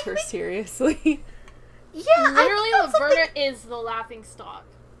 takes I her think- seriously. Yeah, Literally, I think that's Laverna something- is the laughing stock.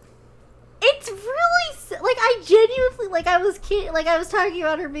 It's really like I genuinely like I was talking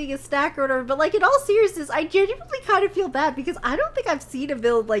about her being a snack or whatever, but like in all seriousness, I genuinely kind of feel bad because I don't think I've seen a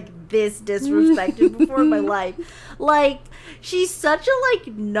villain like this disrespected before in my life. Like she's such a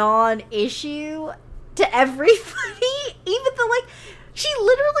like non-issue to everybody, even though like she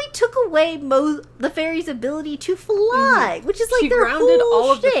literally took away the fairies' ability to fly, which is like She their grounded whole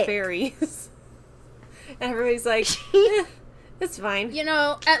all of the shtick. fairies. And everybody's like, "Eh, it's fine." You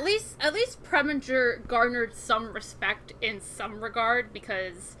know, at least Preminger garnered some respect in some regard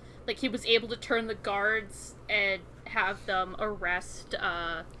because, like, he was able to turn the guards and have them arrest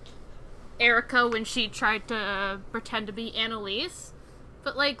Erica when she tried to pretend to be Annalise.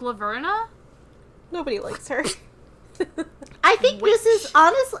 But, like, Laverna? Nobody likes her. I think this is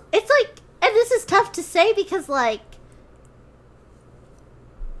honestly, it's like, and this is tough to say because like,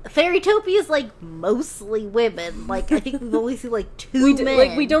 Fairytopia is like mostly women. Like I think we've only seen like two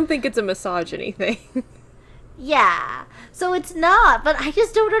men. we don't think it's a misogyny thing. Yeah, so it's not. But I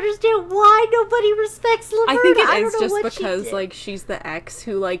just don't understand why nobody respects Laverna. I think it don't is know just what she because did. like she's the ex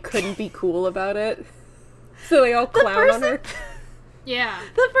who like couldn't be cool about it, so they all The clown first on her. thing- Yeah.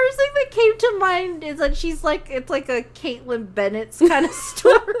 The first thing that came to mind is that she's like, it's like a Caitlyn Bennett's kind of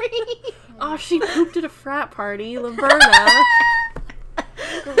story. Oh, she pooped at a frat party, Laverna.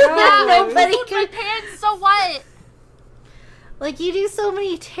 Yeah, nobody Hold my could. pants, so what? Like, you do so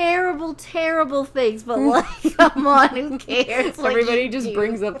many terrible, terrible things, but, like, come on, who cares? what Everybody you just do?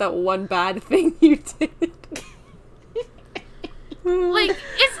 brings up that one bad thing you did. Like,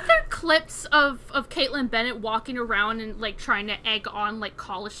 isn't there clips of Caitlyn Bennett walking around and, like, trying to egg on, like,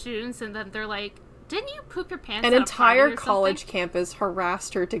 college students, and then they're like, didn't you poop your pants An at a party entire or college something? campus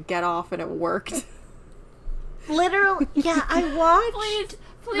harassed her to get off, and it worked. Literally, yeah, I watched.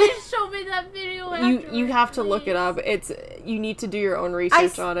 Please show me that video You have to look it up. You need to do your own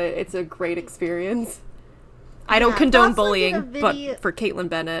research on it. It's a great experience. I don't Yeah, condone Boss looked at bullying, a but video- for Caitlyn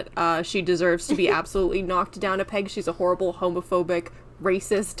Bennett, she deserves to be absolutely knocked down a peg. She's a horrible, homophobic,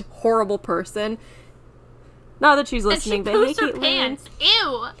 racist, horrible person. Not that she's And she listening, but hey, poops her Caitlyn. pants.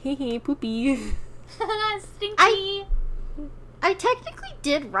 Ew. Hee poopy. Stinky. I technically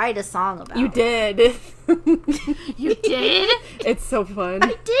did write a song about You it. did. You did? It's so fun.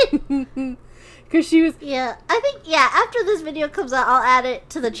 I did. Because she was. Yeah, I think, after this video comes out, I'll add it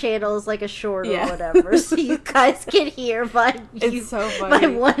to the channel as like a short Yeah. or whatever, so you guys can hear It's so my funny.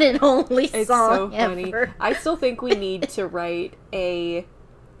 one and only It's so song funny. ever. I still think we need to write a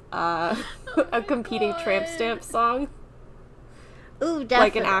competing tramp stamp song, Ooh, definitely.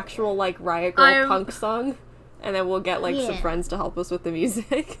 like an actual like Riot Girl I'm- punk song, and then we'll get like some Yeah. friends to help us with the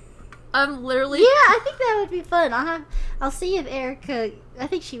music. I'm literally. Yeah, I think that would be fun. I'll see if Erica. I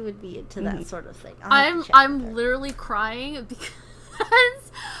think she would be into Mm-hmm. that sort of thing. I'll have to check with I'm her. literally crying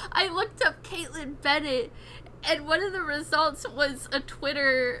because I looked up Caitlyn Bennett, and one of the results was a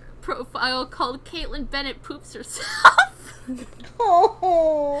Twitter profile called Caitlyn Bennett Poops Herself.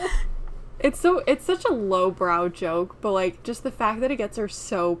 Oh, It's such a lowbrow joke, but like just the fact that it gets her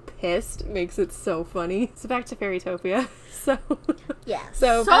so pissed makes it so funny. So back to Fairytopia. So yes.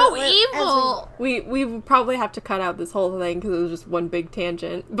 So- So As evil. we probably have to cut out this whole thing because it was just one big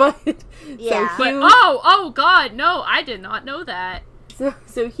tangent. But Yeah. so But Hugh, oh god, no, I did not know that.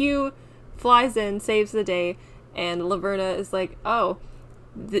 so Hugh flies in, saves the day, and Laverna is like, "Oh,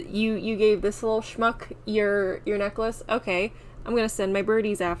 You gave this little schmuck your necklace. Okay, I'm gonna send my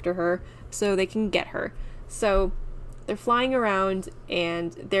birdies after her so they can get her. So they're flying around,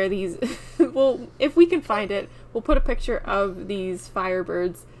 and they're these. Well, if we can find it, we'll put a picture of these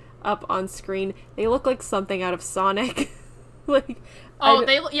Firebirds up on screen. They look like something out of Sonic. Like,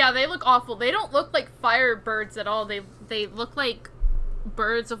 they look awful. They don't look like Firebirds at all. They look like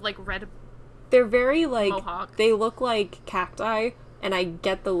birds of like red. They're very like Mohawks. They look like cacti, and I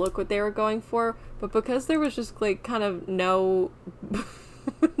get the look what they were going for, but because there was just like kind of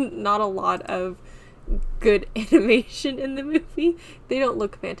not a lot of good animation in the movie, they don't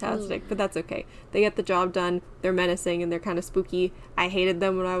look fantastic, but that's okay. They get the job done. They're menacing and they're kind of spooky. I hated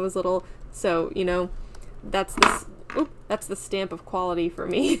them when I was little, so that's the stamp of quality for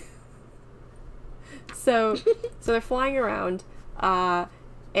me. So they're flying around,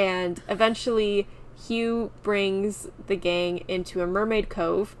 and eventually Hugh brings the gang into a mermaid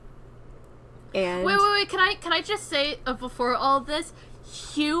cove. And wait, can I just say before all this,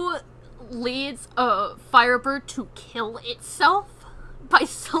 Hugh leads a Firebird to kill itself by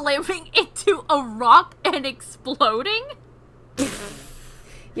slamming into a rock and exploding?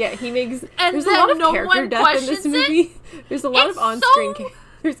 Yeah, he makes. And there's a lot of no character one death in this questions it? movie. There's a lot of on-screen.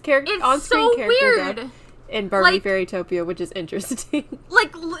 There's on-screen so character weird. death in Barbie Like- Fairytopia, which is interesting.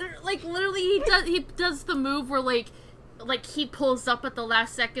 Literally, he does the move where like he pulls up at the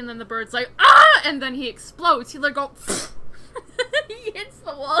last second, and the bird's like ah, and then he explodes. He like go. He hits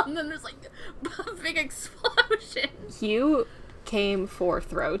the wall, and then there's like a big explosion. Hugh came for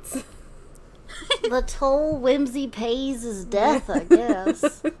throats. The toll Whimsy pays is death, I guess.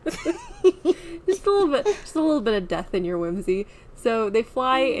 just a little bit of death in your whimsy. So they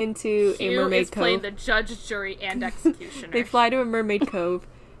fly into a Hugh mermaid is playing cove. the judge, jury, and executioner. They fly to a mermaid cove,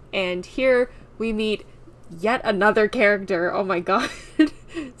 and here we meet yet another character. Oh my god.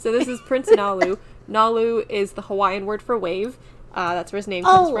 So this is Prince Nalu. Nalu is the Hawaiian word for wave. That's where his name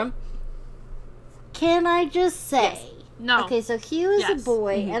comes from. Can I just say? Yes. No. Okay, so Hugh is Yes. a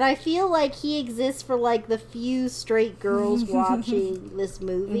boy, and I feel like he exists for like the few straight girls watching this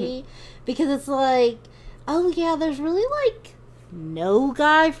movie, because it's like, oh yeah, there's really like no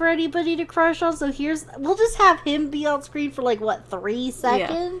guy for anybody to crush on. So we'll just have him be on screen for like what 3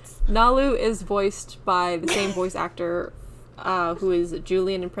 seconds. Nalu is voiced by the same voice actor who is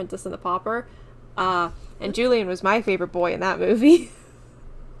Julian in Princess and the Pauper. And Julian was my favorite boy in that movie.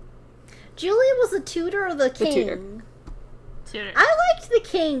 Julian was the tutor or the king? tutor. Tutor. I liked the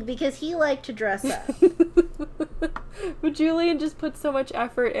king because he liked to dress up. But Julian just put so much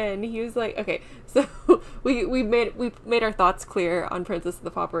effort in. He was like, okay, so we made our thoughts clear on Princess and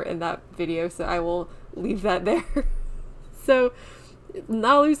the Pauper in that video, so I will leave that there. So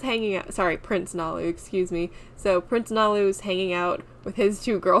Nalu's hanging out. Sorry, Prince Nalu, excuse me. So Prince Nalu's hanging out with his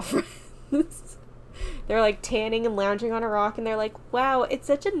 2 girlfriends. They're like tanning and lounging on a rock, and they're like, wow, it's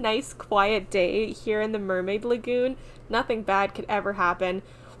such a nice quiet day here in the Mermaid Lagoon. Nothing bad could ever happen.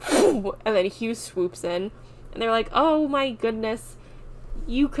 And then Hugh swoops in, and they're like, oh my goodness,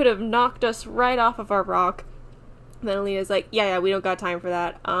 you could have knocked us right off of our rock. And then Alina's like, yeah, we don't got time for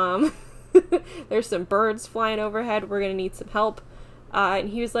that. There's some birds flying overhead. We're gonna need some help. And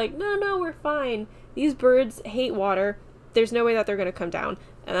he was like, no, we're fine. These birds hate water. There's no way that they're gonna come down.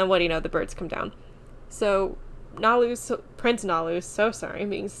 And then what do you know? The birds come down. So Prince Nalu, so sorry, I'm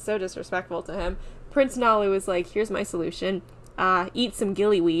being so disrespectful to him. Prince Nalu is like, here's my solution. Eat some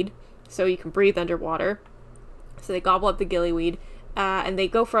gillyweed so you can breathe underwater. So they gobble up the gillyweed, and they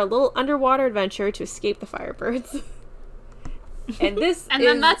go for a little underwater adventure to escape the Firebirds. And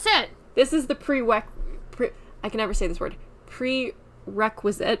then that's it. This is the I can never say this word.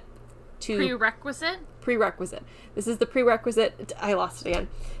 Prerequisite. Prerequisite. This is the prerequisite. I lost it again.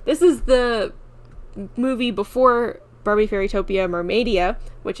 This is the movie before Barbie Fairytopia Mermaidia,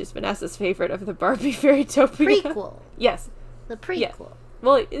 which is Vanessa's favorite of the Barbie Fairytopia. Prequel. Yes. The prequel. Yeah.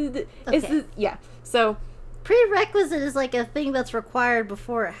 Well, yeah. So prerequisite is like a thing that's required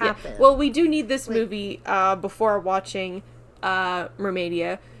before it happens. well, we do need this movie before watching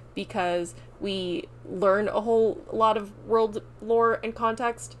Mermaidia, because we learn a whole lot of world lore and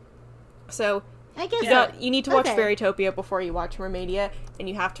context. So I guess you need to watch Okay. Fairytopia before you watch Mermaidia, and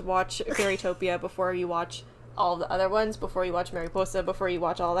you have to watch Fairytopia before you watch all the other ones, before you watch Mariposa, before you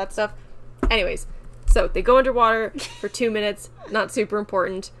watch all that stuff. Anyways, so they go underwater for 2 minutes, not super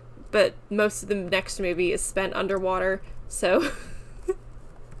important, but most of the next movie is spent underwater, so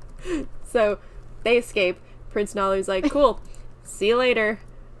so they escape. Prince Nalu's like, cool, see you later,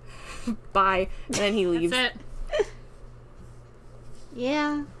 bye, and then he leaves. That's it.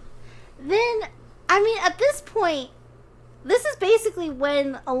 Yeah. Then, I mean, at this point, this is basically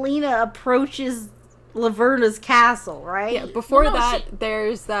when Alina approaches Laverna's castle, right? Yeah, before Well, no, that,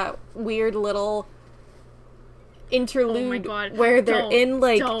 there's that weird little interlude Oh my God. where they're Don't, in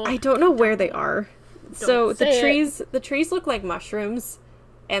like don't, I don't know where they are. So the say it. trees look like mushrooms,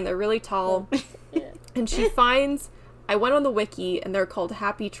 and they're really tall. Yeah. And she finds, I went on the wiki, and they're called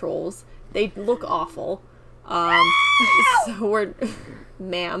happy trolls. They look awful. So we're,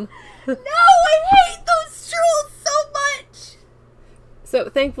 ma'am. No, I hate those trolls so much. So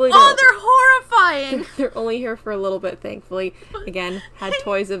thankfully, Oh, they're horrifying. they're only here for a little bit. Thankfully, again, had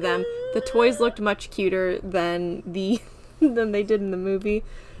toys of them. The toys looked much cuter than than they did in the movie.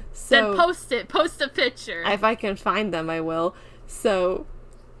 So Then post it. Post a picture. if I can find them, I will. So,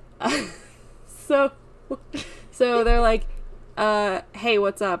 so, so they're like, hey,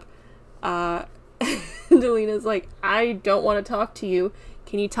 what's up? Delina's like, I don't want to talk to you.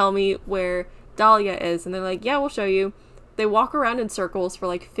 Can you tell me where Dahlia is? And they're like, yeah, we'll show you. They walk around in circles for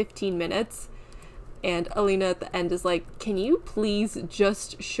like 15 minutes. And Alina at the end is like, can you please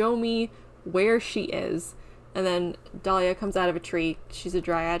just show me where she is? And then Dahlia comes out of a tree. She's a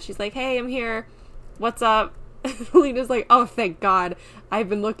dryad. She's like, hey, I'm here. What's up? Alina's like, oh, thank God. I've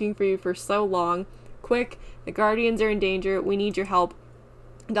been looking for you for so long. Quick, the Guardians are in danger. We need your help.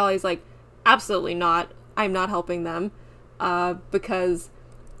 And Dahlia's like, absolutely not. I'm not helping them. Because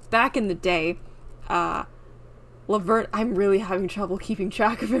back in the day, Laverna, I'm really having trouble keeping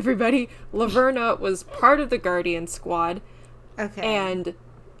track of everybody. Laverna was part of the Guardian squad. Okay.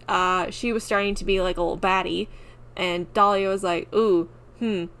 And she was starting to be like a little baddie, and Dahlia was like, ooh,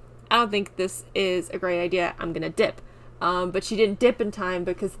 I don't think this is a great idea, I'm gonna dip. But she didn't dip in time,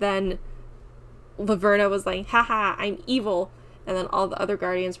 because then Laverna was like, haha, I'm evil. And then all the other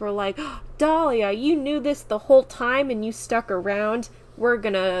Guardians were like, Dahlia, you knew this the whole time and you stuck around. We're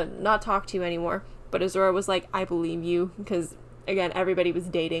gonna not talk to you anymore. But Azura was like, I believe you, because again, everybody was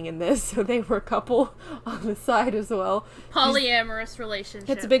dating in this, so they were a couple on the side as well. Polyamorous relationship.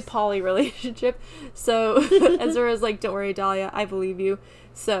 It's a big poly relationship. So Azura's like, don't worry, Dahlia, I believe you.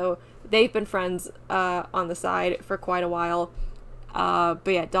 So they've been friends on the side for quite a while. But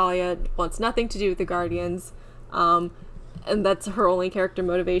yeah, Dahlia wants nothing to do with the Guardians. And that's her only character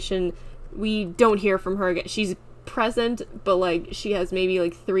motivation. We don't hear from her again. She's present, but like she has maybe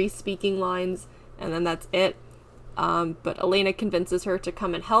like 3 speaking lines, and then that's it. But Elena convinces her to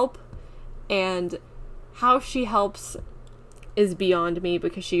come and help, and how she helps is beyond me,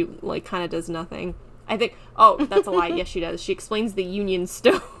 because she like kind of does nothing. I think, oh, that's a lie. Yes, she does. She explains the Union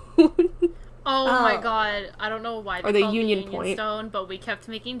Stone. Oh my God! I don't know why. Or they the called Union it Point. Stone, but we kept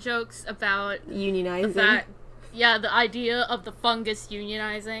making jokes about Unionizing. the fact, yeah, the idea of the fungus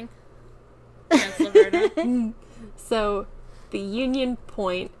unionizing against Laverna. So, the Union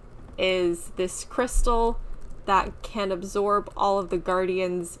Point is this crystal that can absorb all of the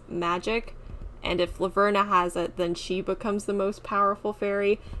Guardians' magic, and if Laverna has it, then she becomes the most powerful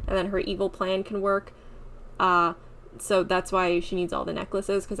fairy, and then her evil plan can work. So that's why she needs all the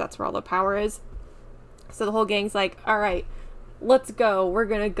necklaces, because that's where all the power is. So the whole gang's like, alright, let's go. We're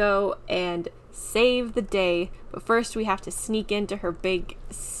gonna go and save the day, but first we have to sneak into her big,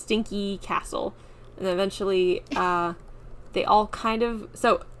 stinky castle. And eventually, they all kind of...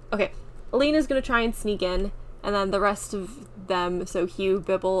 So, okay, Alina's gonna try and sneak in, and then the rest of them, so Hugh,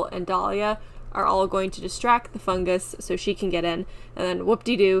 Bibble, and Dahlia, are all going to distract the fungus so she can get in. And then,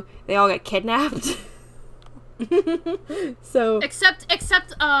 whoop-de-doo, they all get kidnapped. So...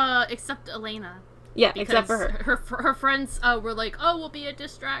 except Elena. Yeah, Because except for her. her friends were like, "Oh, we'll be a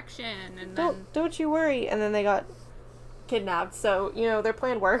distraction," and then Don't you worry. And then they got kidnapped, so, you know, their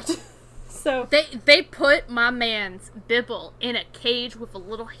plan worked. So... they put my man's Bibble in a cage with a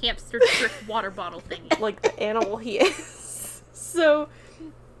little hamster trick water bottle thingy. like the animal he is. So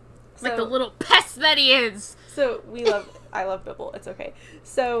Like the little pest that he is. So I love Bibble. It's okay.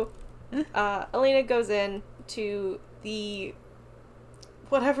 So Elena goes in to the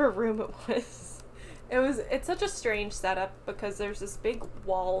whatever room it was. It's such a strange setup, because there's this big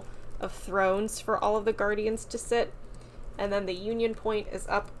wall of thrones for all of the Guardians to sit, and then the Union Point is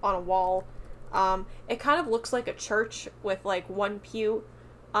up on a wall. It kind of looks like a church with like one pew.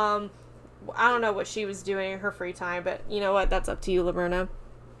 I don't know what she was doing in her free time, but you know what? That's up to you, Laverna.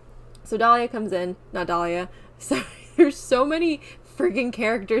 So Dahlia comes in. Not Dahlia. So there's so many friggin'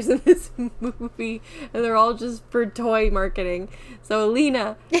 characters in this movie, and they're all just for toy marketing. So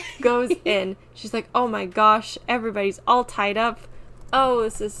Alina goes in. She's like, oh my gosh, everybody's all tied up. Oh,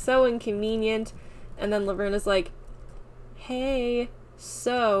 this is so inconvenient. And then Laverna's like, hey,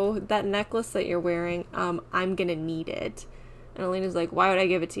 so that necklace that you're wearing, I'm gonna need it. And Elena's like, why would I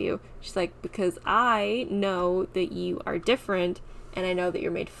give it to you? She's like, because I know that you are different, and I know that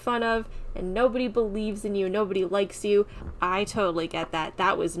you're made fun of, and nobody believes in you, nobody likes you. I totally get that.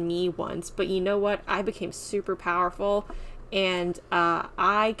 That was me once. But you know what? I became super powerful, and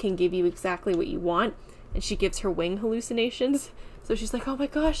I can give you exactly what you want. And she gives her wing hallucinations. So she's like, oh my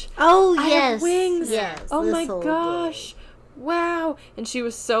gosh. Oh, I yes. have wings. Yes. Oh this my whole gosh. Wow. And she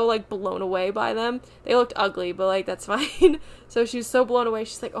was so, like, blown away by them. They looked ugly, but, like, that's fine. So she was so blown away.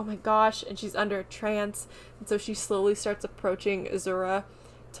 She's like, oh my gosh. And she's under a trance. And so she slowly starts approaching Azura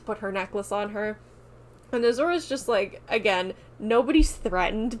to put her necklace on her. And Azura's just like, again, nobody's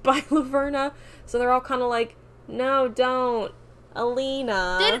threatened by Laverna. So they're all kind of like, no, don't.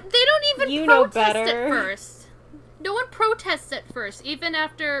 Alina. They don't even you know protest better. at first. No one protests at first, even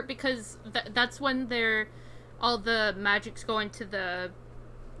after, because that's when all the magic's going to the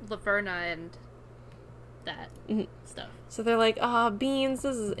Laverna and that stuff. So they're like, Beans,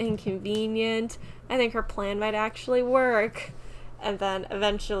 this is inconvenient. I think her plan might actually work. And then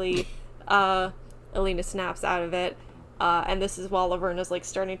eventually, Alina snaps out of it. And this is while Laverna's, like,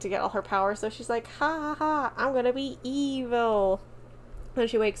 starting to get all her power. So she's like, ha ha ha, I'm gonna be evil. When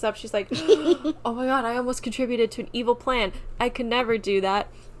she wakes up, she's like, oh my god, I almost contributed to an evil plan. I could never do that.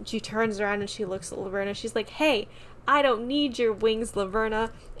 And she turns around and she looks at Laverna. She's like, hey, I don't need your wings,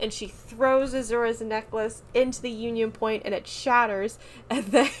 Laverna. And she throws Azura's necklace into the Union Point and it shatters. And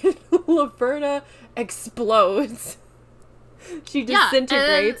then Laverna explodes. She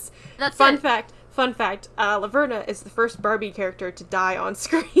disintegrates. That's Fun it. fact, Laverna is the first Barbie character to die on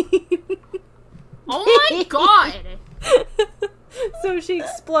screen. Oh my god! So she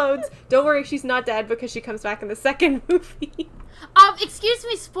explodes. Don't worry, she's not dead because she comes back in the second movie. Excuse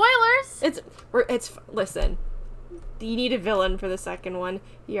me, spoilers! Listen, you need a villain for the second one.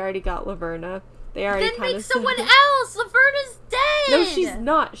 You already got Laverna. They already Then kind make of someone else! Laverna's dead! No, she's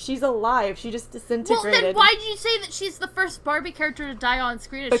not. She's alive. She just Well, disintegrated. then why did you say that she's the first Barbie character to die on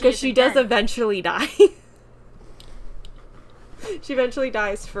screen if Because she she isn't does dead? eventually die. She eventually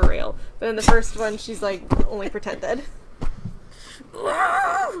dies for real. But in the first one, she's like only pretended.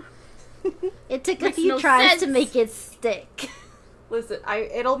 It took a Makes few no tries to sense. make it stick. Listen,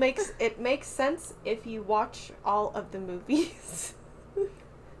 it makes sense if you watch all of the movies.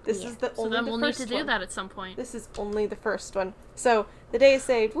 This is the So only then the we'll need first to do one. that at some point. This is only the first one. So the day is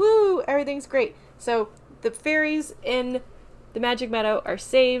saved. Woo! Everything's great. So the fairies in the Magic Meadow are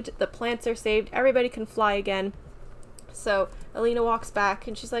saved. The plants are saved. Everybody can fly again. So Alina walks back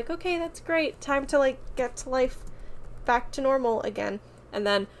and she's like, okay, that's great. Time to, like, get to life back to normal again. And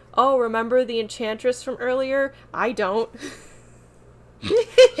then, oh, remember the enchantress from earlier? I don't.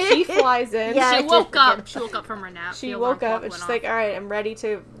 She flies in. Yeah, I She did woke up. forget. She woke up from her nap. She The alarm woke up clock and went she's off. like, alright, I'm ready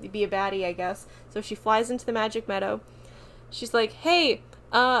to be a baddie, I guess. So she flies into the Magic Meadow. She's like, hey,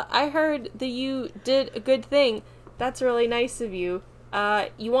 I heard that you did a good thing. That's really nice of you.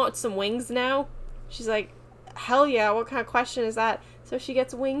 You want some wings now? She's like, hell yeah, what kind of question is that? So she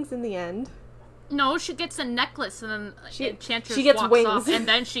gets wings in the end. No, she gets a necklace and then Enchantress she gets walks wings. off and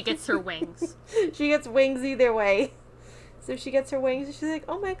then she gets her wings. She gets wings either way. So she gets her wings and she's like,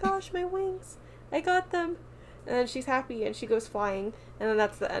 oh my gosh, my wings. I got them. And then she's happy and she goes flying. And then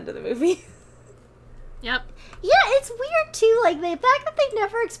that's the end of the movie. Yep. Yeah, it's weird too, like the fact that they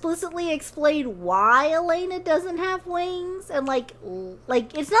never explicitly explain why Elena doesn't have wings, and like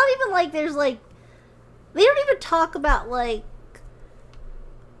it's not even like there's like they don't even talk about like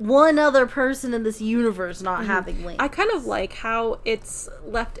one other person in this universe not having wings. I kind of like how it's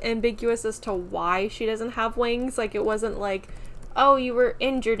left ambiguous as to why she doesn't have wings. Like, it wasn't like, oh, you were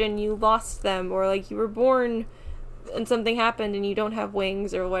injured and you lost them, or like you were born and something happened and you don't have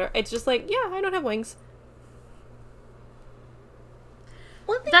wings, or whatever. It's just like, yeah, I don't have wings.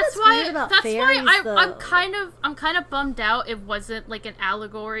 One thing That's why. weird about That's fairies, why though, I'm kind of bummed out. It wasn't like an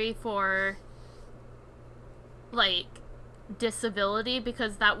allegory for like disability,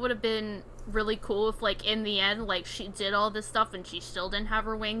 because that would have been really cool if, like, in the end, like, she did all this stuff and she still didn't have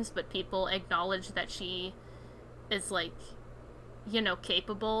her wings, but people acknowledge that she is, like, you know,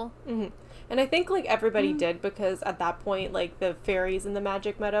 capable. Mm-hmm. And I think, like, everybody did, because at that point, like, the fairies in the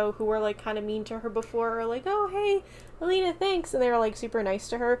Magic Meadow who were, like, kind of mean to her before are like, oh, hey, Alina, thanks, and they were, like, super nice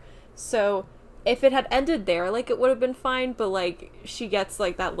to her. So if it had ended there, like, it would have been fine, but, like, she gets,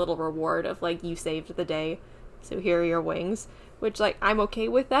 like, that little reward of, like, you saved the day, so here are your wings, which, like, I'm okay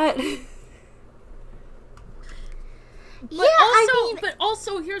with that. But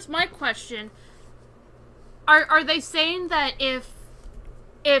also, here's my question: Are they saying that if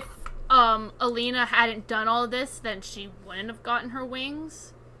Alina hadn't done all this, then she wouldn't have gotten her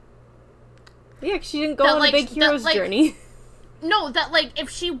wings? Yeah, 'cause she didn't go That, on like, a big that, hero's like- journey. No, that, like, if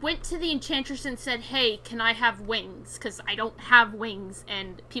she went to the Enchantress and said, hey, can I have wings? Because I don't have wings,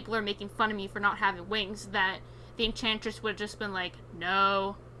 and people are making fun of me for not having wings, that the Enchantress would have just been like,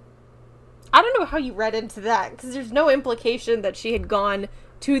 no. I don't know how you read into that, because there's no implication that she had gone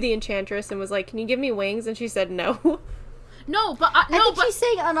to the Enchantress and was like, can you give me wings? And she said no. No, but, I think she's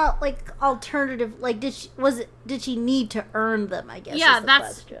saying on a, like, alternative, like, did she need to earn them, I guess, yeah, is the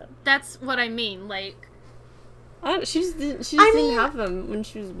that's question. that's what I mean, like... She just didn't mean- have them when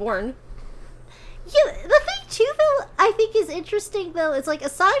she was born. Yeah, the thing too, though, I think is interesting, though, is, like,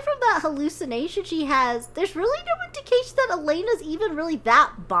 aside from that hallucination she has, there's really no indication that Elena's even really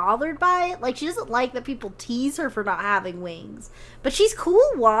that bothered by it. Like, she doesn't like that people tease her for not having wings. But she's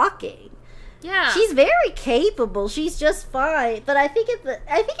cool walking. Yeah. She's very capable. She's just fine. But I think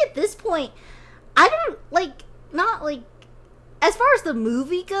at this point, I don't, like, not, like, as far as the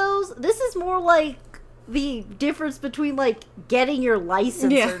movie goes, this is more like the difference between, like, getting your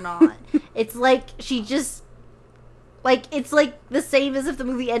license or not. It's like she just, like, it's like the same as if the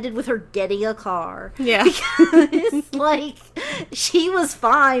movie ended with her getting a car. Yeah. Because, like, she was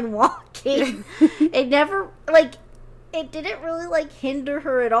fine walking. It never, like, it didn't really, like, hinder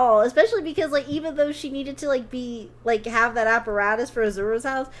her at all. Especially because, like, even though she needed to, like, be, like, have that apparatus for Azura's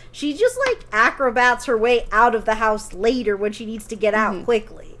house, she just, like, acrobats her way out of the house later when she needs to get out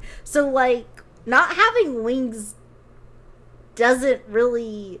quickly. So, like, not having wings doesn't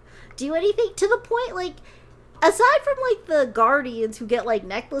really do anything to the point, like, aside from, like, the guardians who get, like,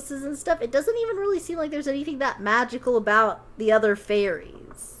 necklaces and stuff, it doesn't even really seem like there's anything that magical about the other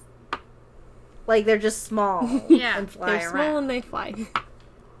fairies. Like, they're just small Yeah. and fly They're around. small and they fly.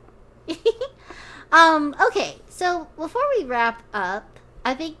 Okay, so before we wrap up,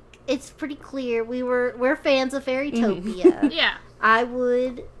 I think it's pretty clear we're fans of Fairytopia. Yeah. I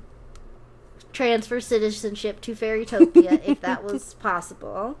would transfer citizenship to Fairytopia if that was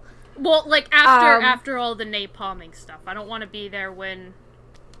possible. Well, like, after all the napalming stuff. I don't want to be there when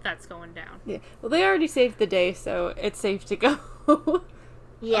that's going down. Yeah. Well, they already saved the day, so it's safe to go.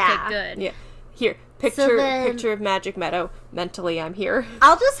 Yeah. Okay, good. Yeah. Here, picture then- of Magic Meadow. Mentally, I'm here.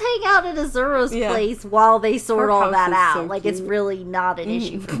 I'll just hang out at Azura's Yeah. place while they sort Her all house that is out. so Like, it's cute. really not an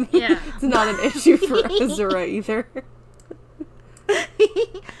issue for me. Yeah. It's not an issue for Azura either.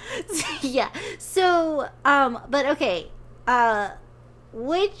 Yeah. So, but okay.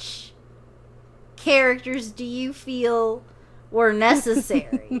 Which characters do you feel were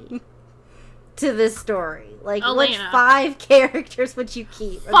necessary to this story? Like, which Elena. 5 characters would you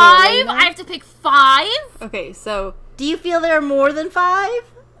keep? Okay, 5? Elena? I have to pick 5? Okay, so Do you feel there are more than 5?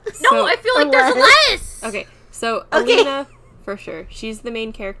 No, So- I feel like there's Less? less! okay, so Okay. Alina, for sure, she's the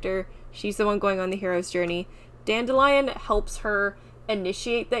main character. She's the one going on the hero's journey. Dandelion helps her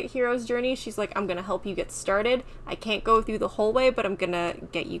initiate that hero's journey. She's like, I'm gonna help you get started. I can't go through the whole way, but I'm gonna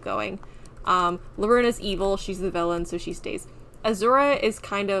get you going. Laruna's evil. She's the villain, so she stays. Azura is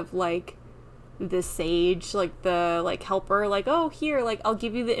kind of like the sage, like the like helper, like, oh, here, like, I'll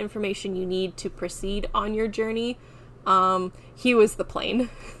give you the information you need to proceed on your journey. He was the plane.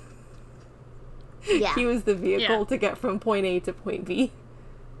 Yeah. He was the vehicle Yeah. to get from point A to point B.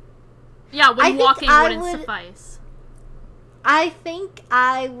 Yeah, I when think walking I wouldn't would- suffice. I think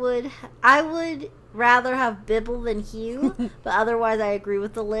I would rather have Bibble than Hugh, but otherwise I agree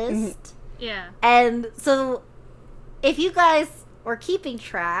with the list. Yeah. And so, if you guys were keeping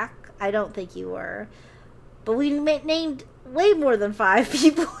track, I don't think you were, but we named way more than 5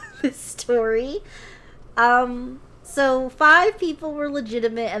 people in this story. So 5 people were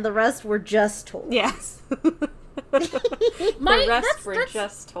legitimate, and the rest were just toys. Yes. My- the rest that's- were that's-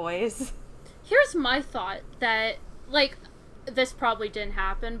 just toys. Here's my thought that, like, this probably didn't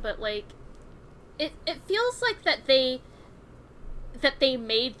happen, but, like, it feels like that they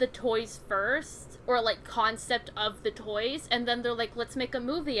made the toys first, or, like, concept of the toys, and then they're like, let's make a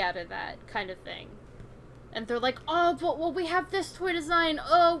movie out of that kind of thing. And they're like, oh, but, well, we have this toy design,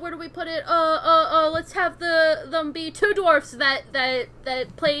 oh, where do we put it, let's have them be 2 dwarfs that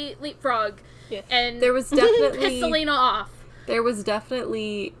play leapfrog. Yeah. And There was piss definitely Selena off. there was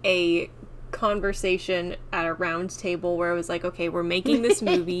definitely a conversation at a round table where it was like, okay, we're making this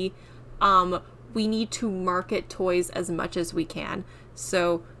movie. We need to market toys as much as we can.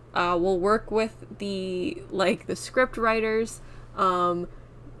 So we'll work with the script writers,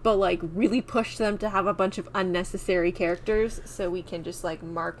 but like really push them to have a bunch of unnecessary characters so we can just like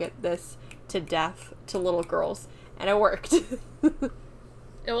market this to death to little girls. And it worked.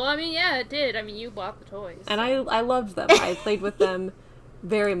 Well, I mean, yeah, it did. I mean, you bought the toys. And I loved them. I played with them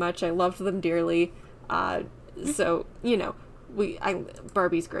very much. I loved them dearly. So, you know,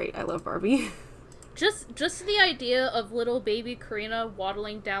 Barbie's great. I love Barbie. Just the idea of little baby Karina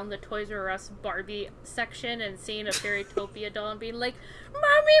waddling down the Toys R Us Barbie section and seeing a Fairytopia doll and being like, Mommy,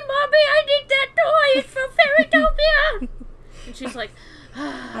 I need that toy! It's from Fairytopia! And she's like,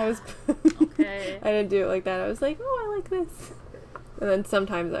 okay. I didn't do it like that. I was like, oh, I like this. And then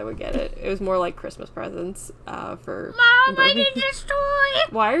sometimes I would get it. It was more like Christmas presents for Mom, Barbie. I need this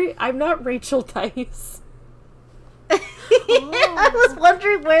toy! Why are you... I'm not Rachel Dice. I was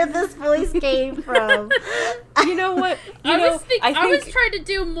wondering where this voice came from. You know what? I was trying to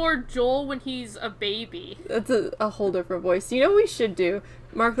do more Joel when he's a baby. That's a whole different voice. You know what we should do?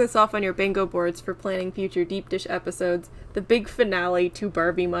 Mark this off on your bingo boards for planning future Deep Dish episodes. The big finale to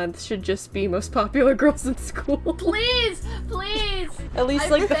Barbie month should just be most popular girls in school. Please! At least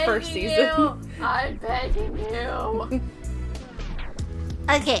I'm like the first begging season. you. I'm begging you.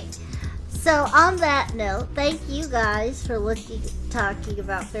 Okay, so on that note, thank you guys for talking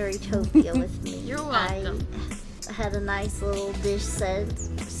about Fairytopia with me. You're welcome. I had a nice little dish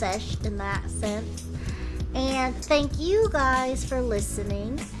sesh in that sense. And thank you guys for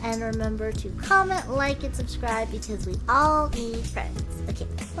listening. And remember to comment, like, and subscribe because we all need friends. Okay,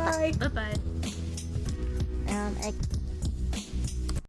 bye. Bye-bye.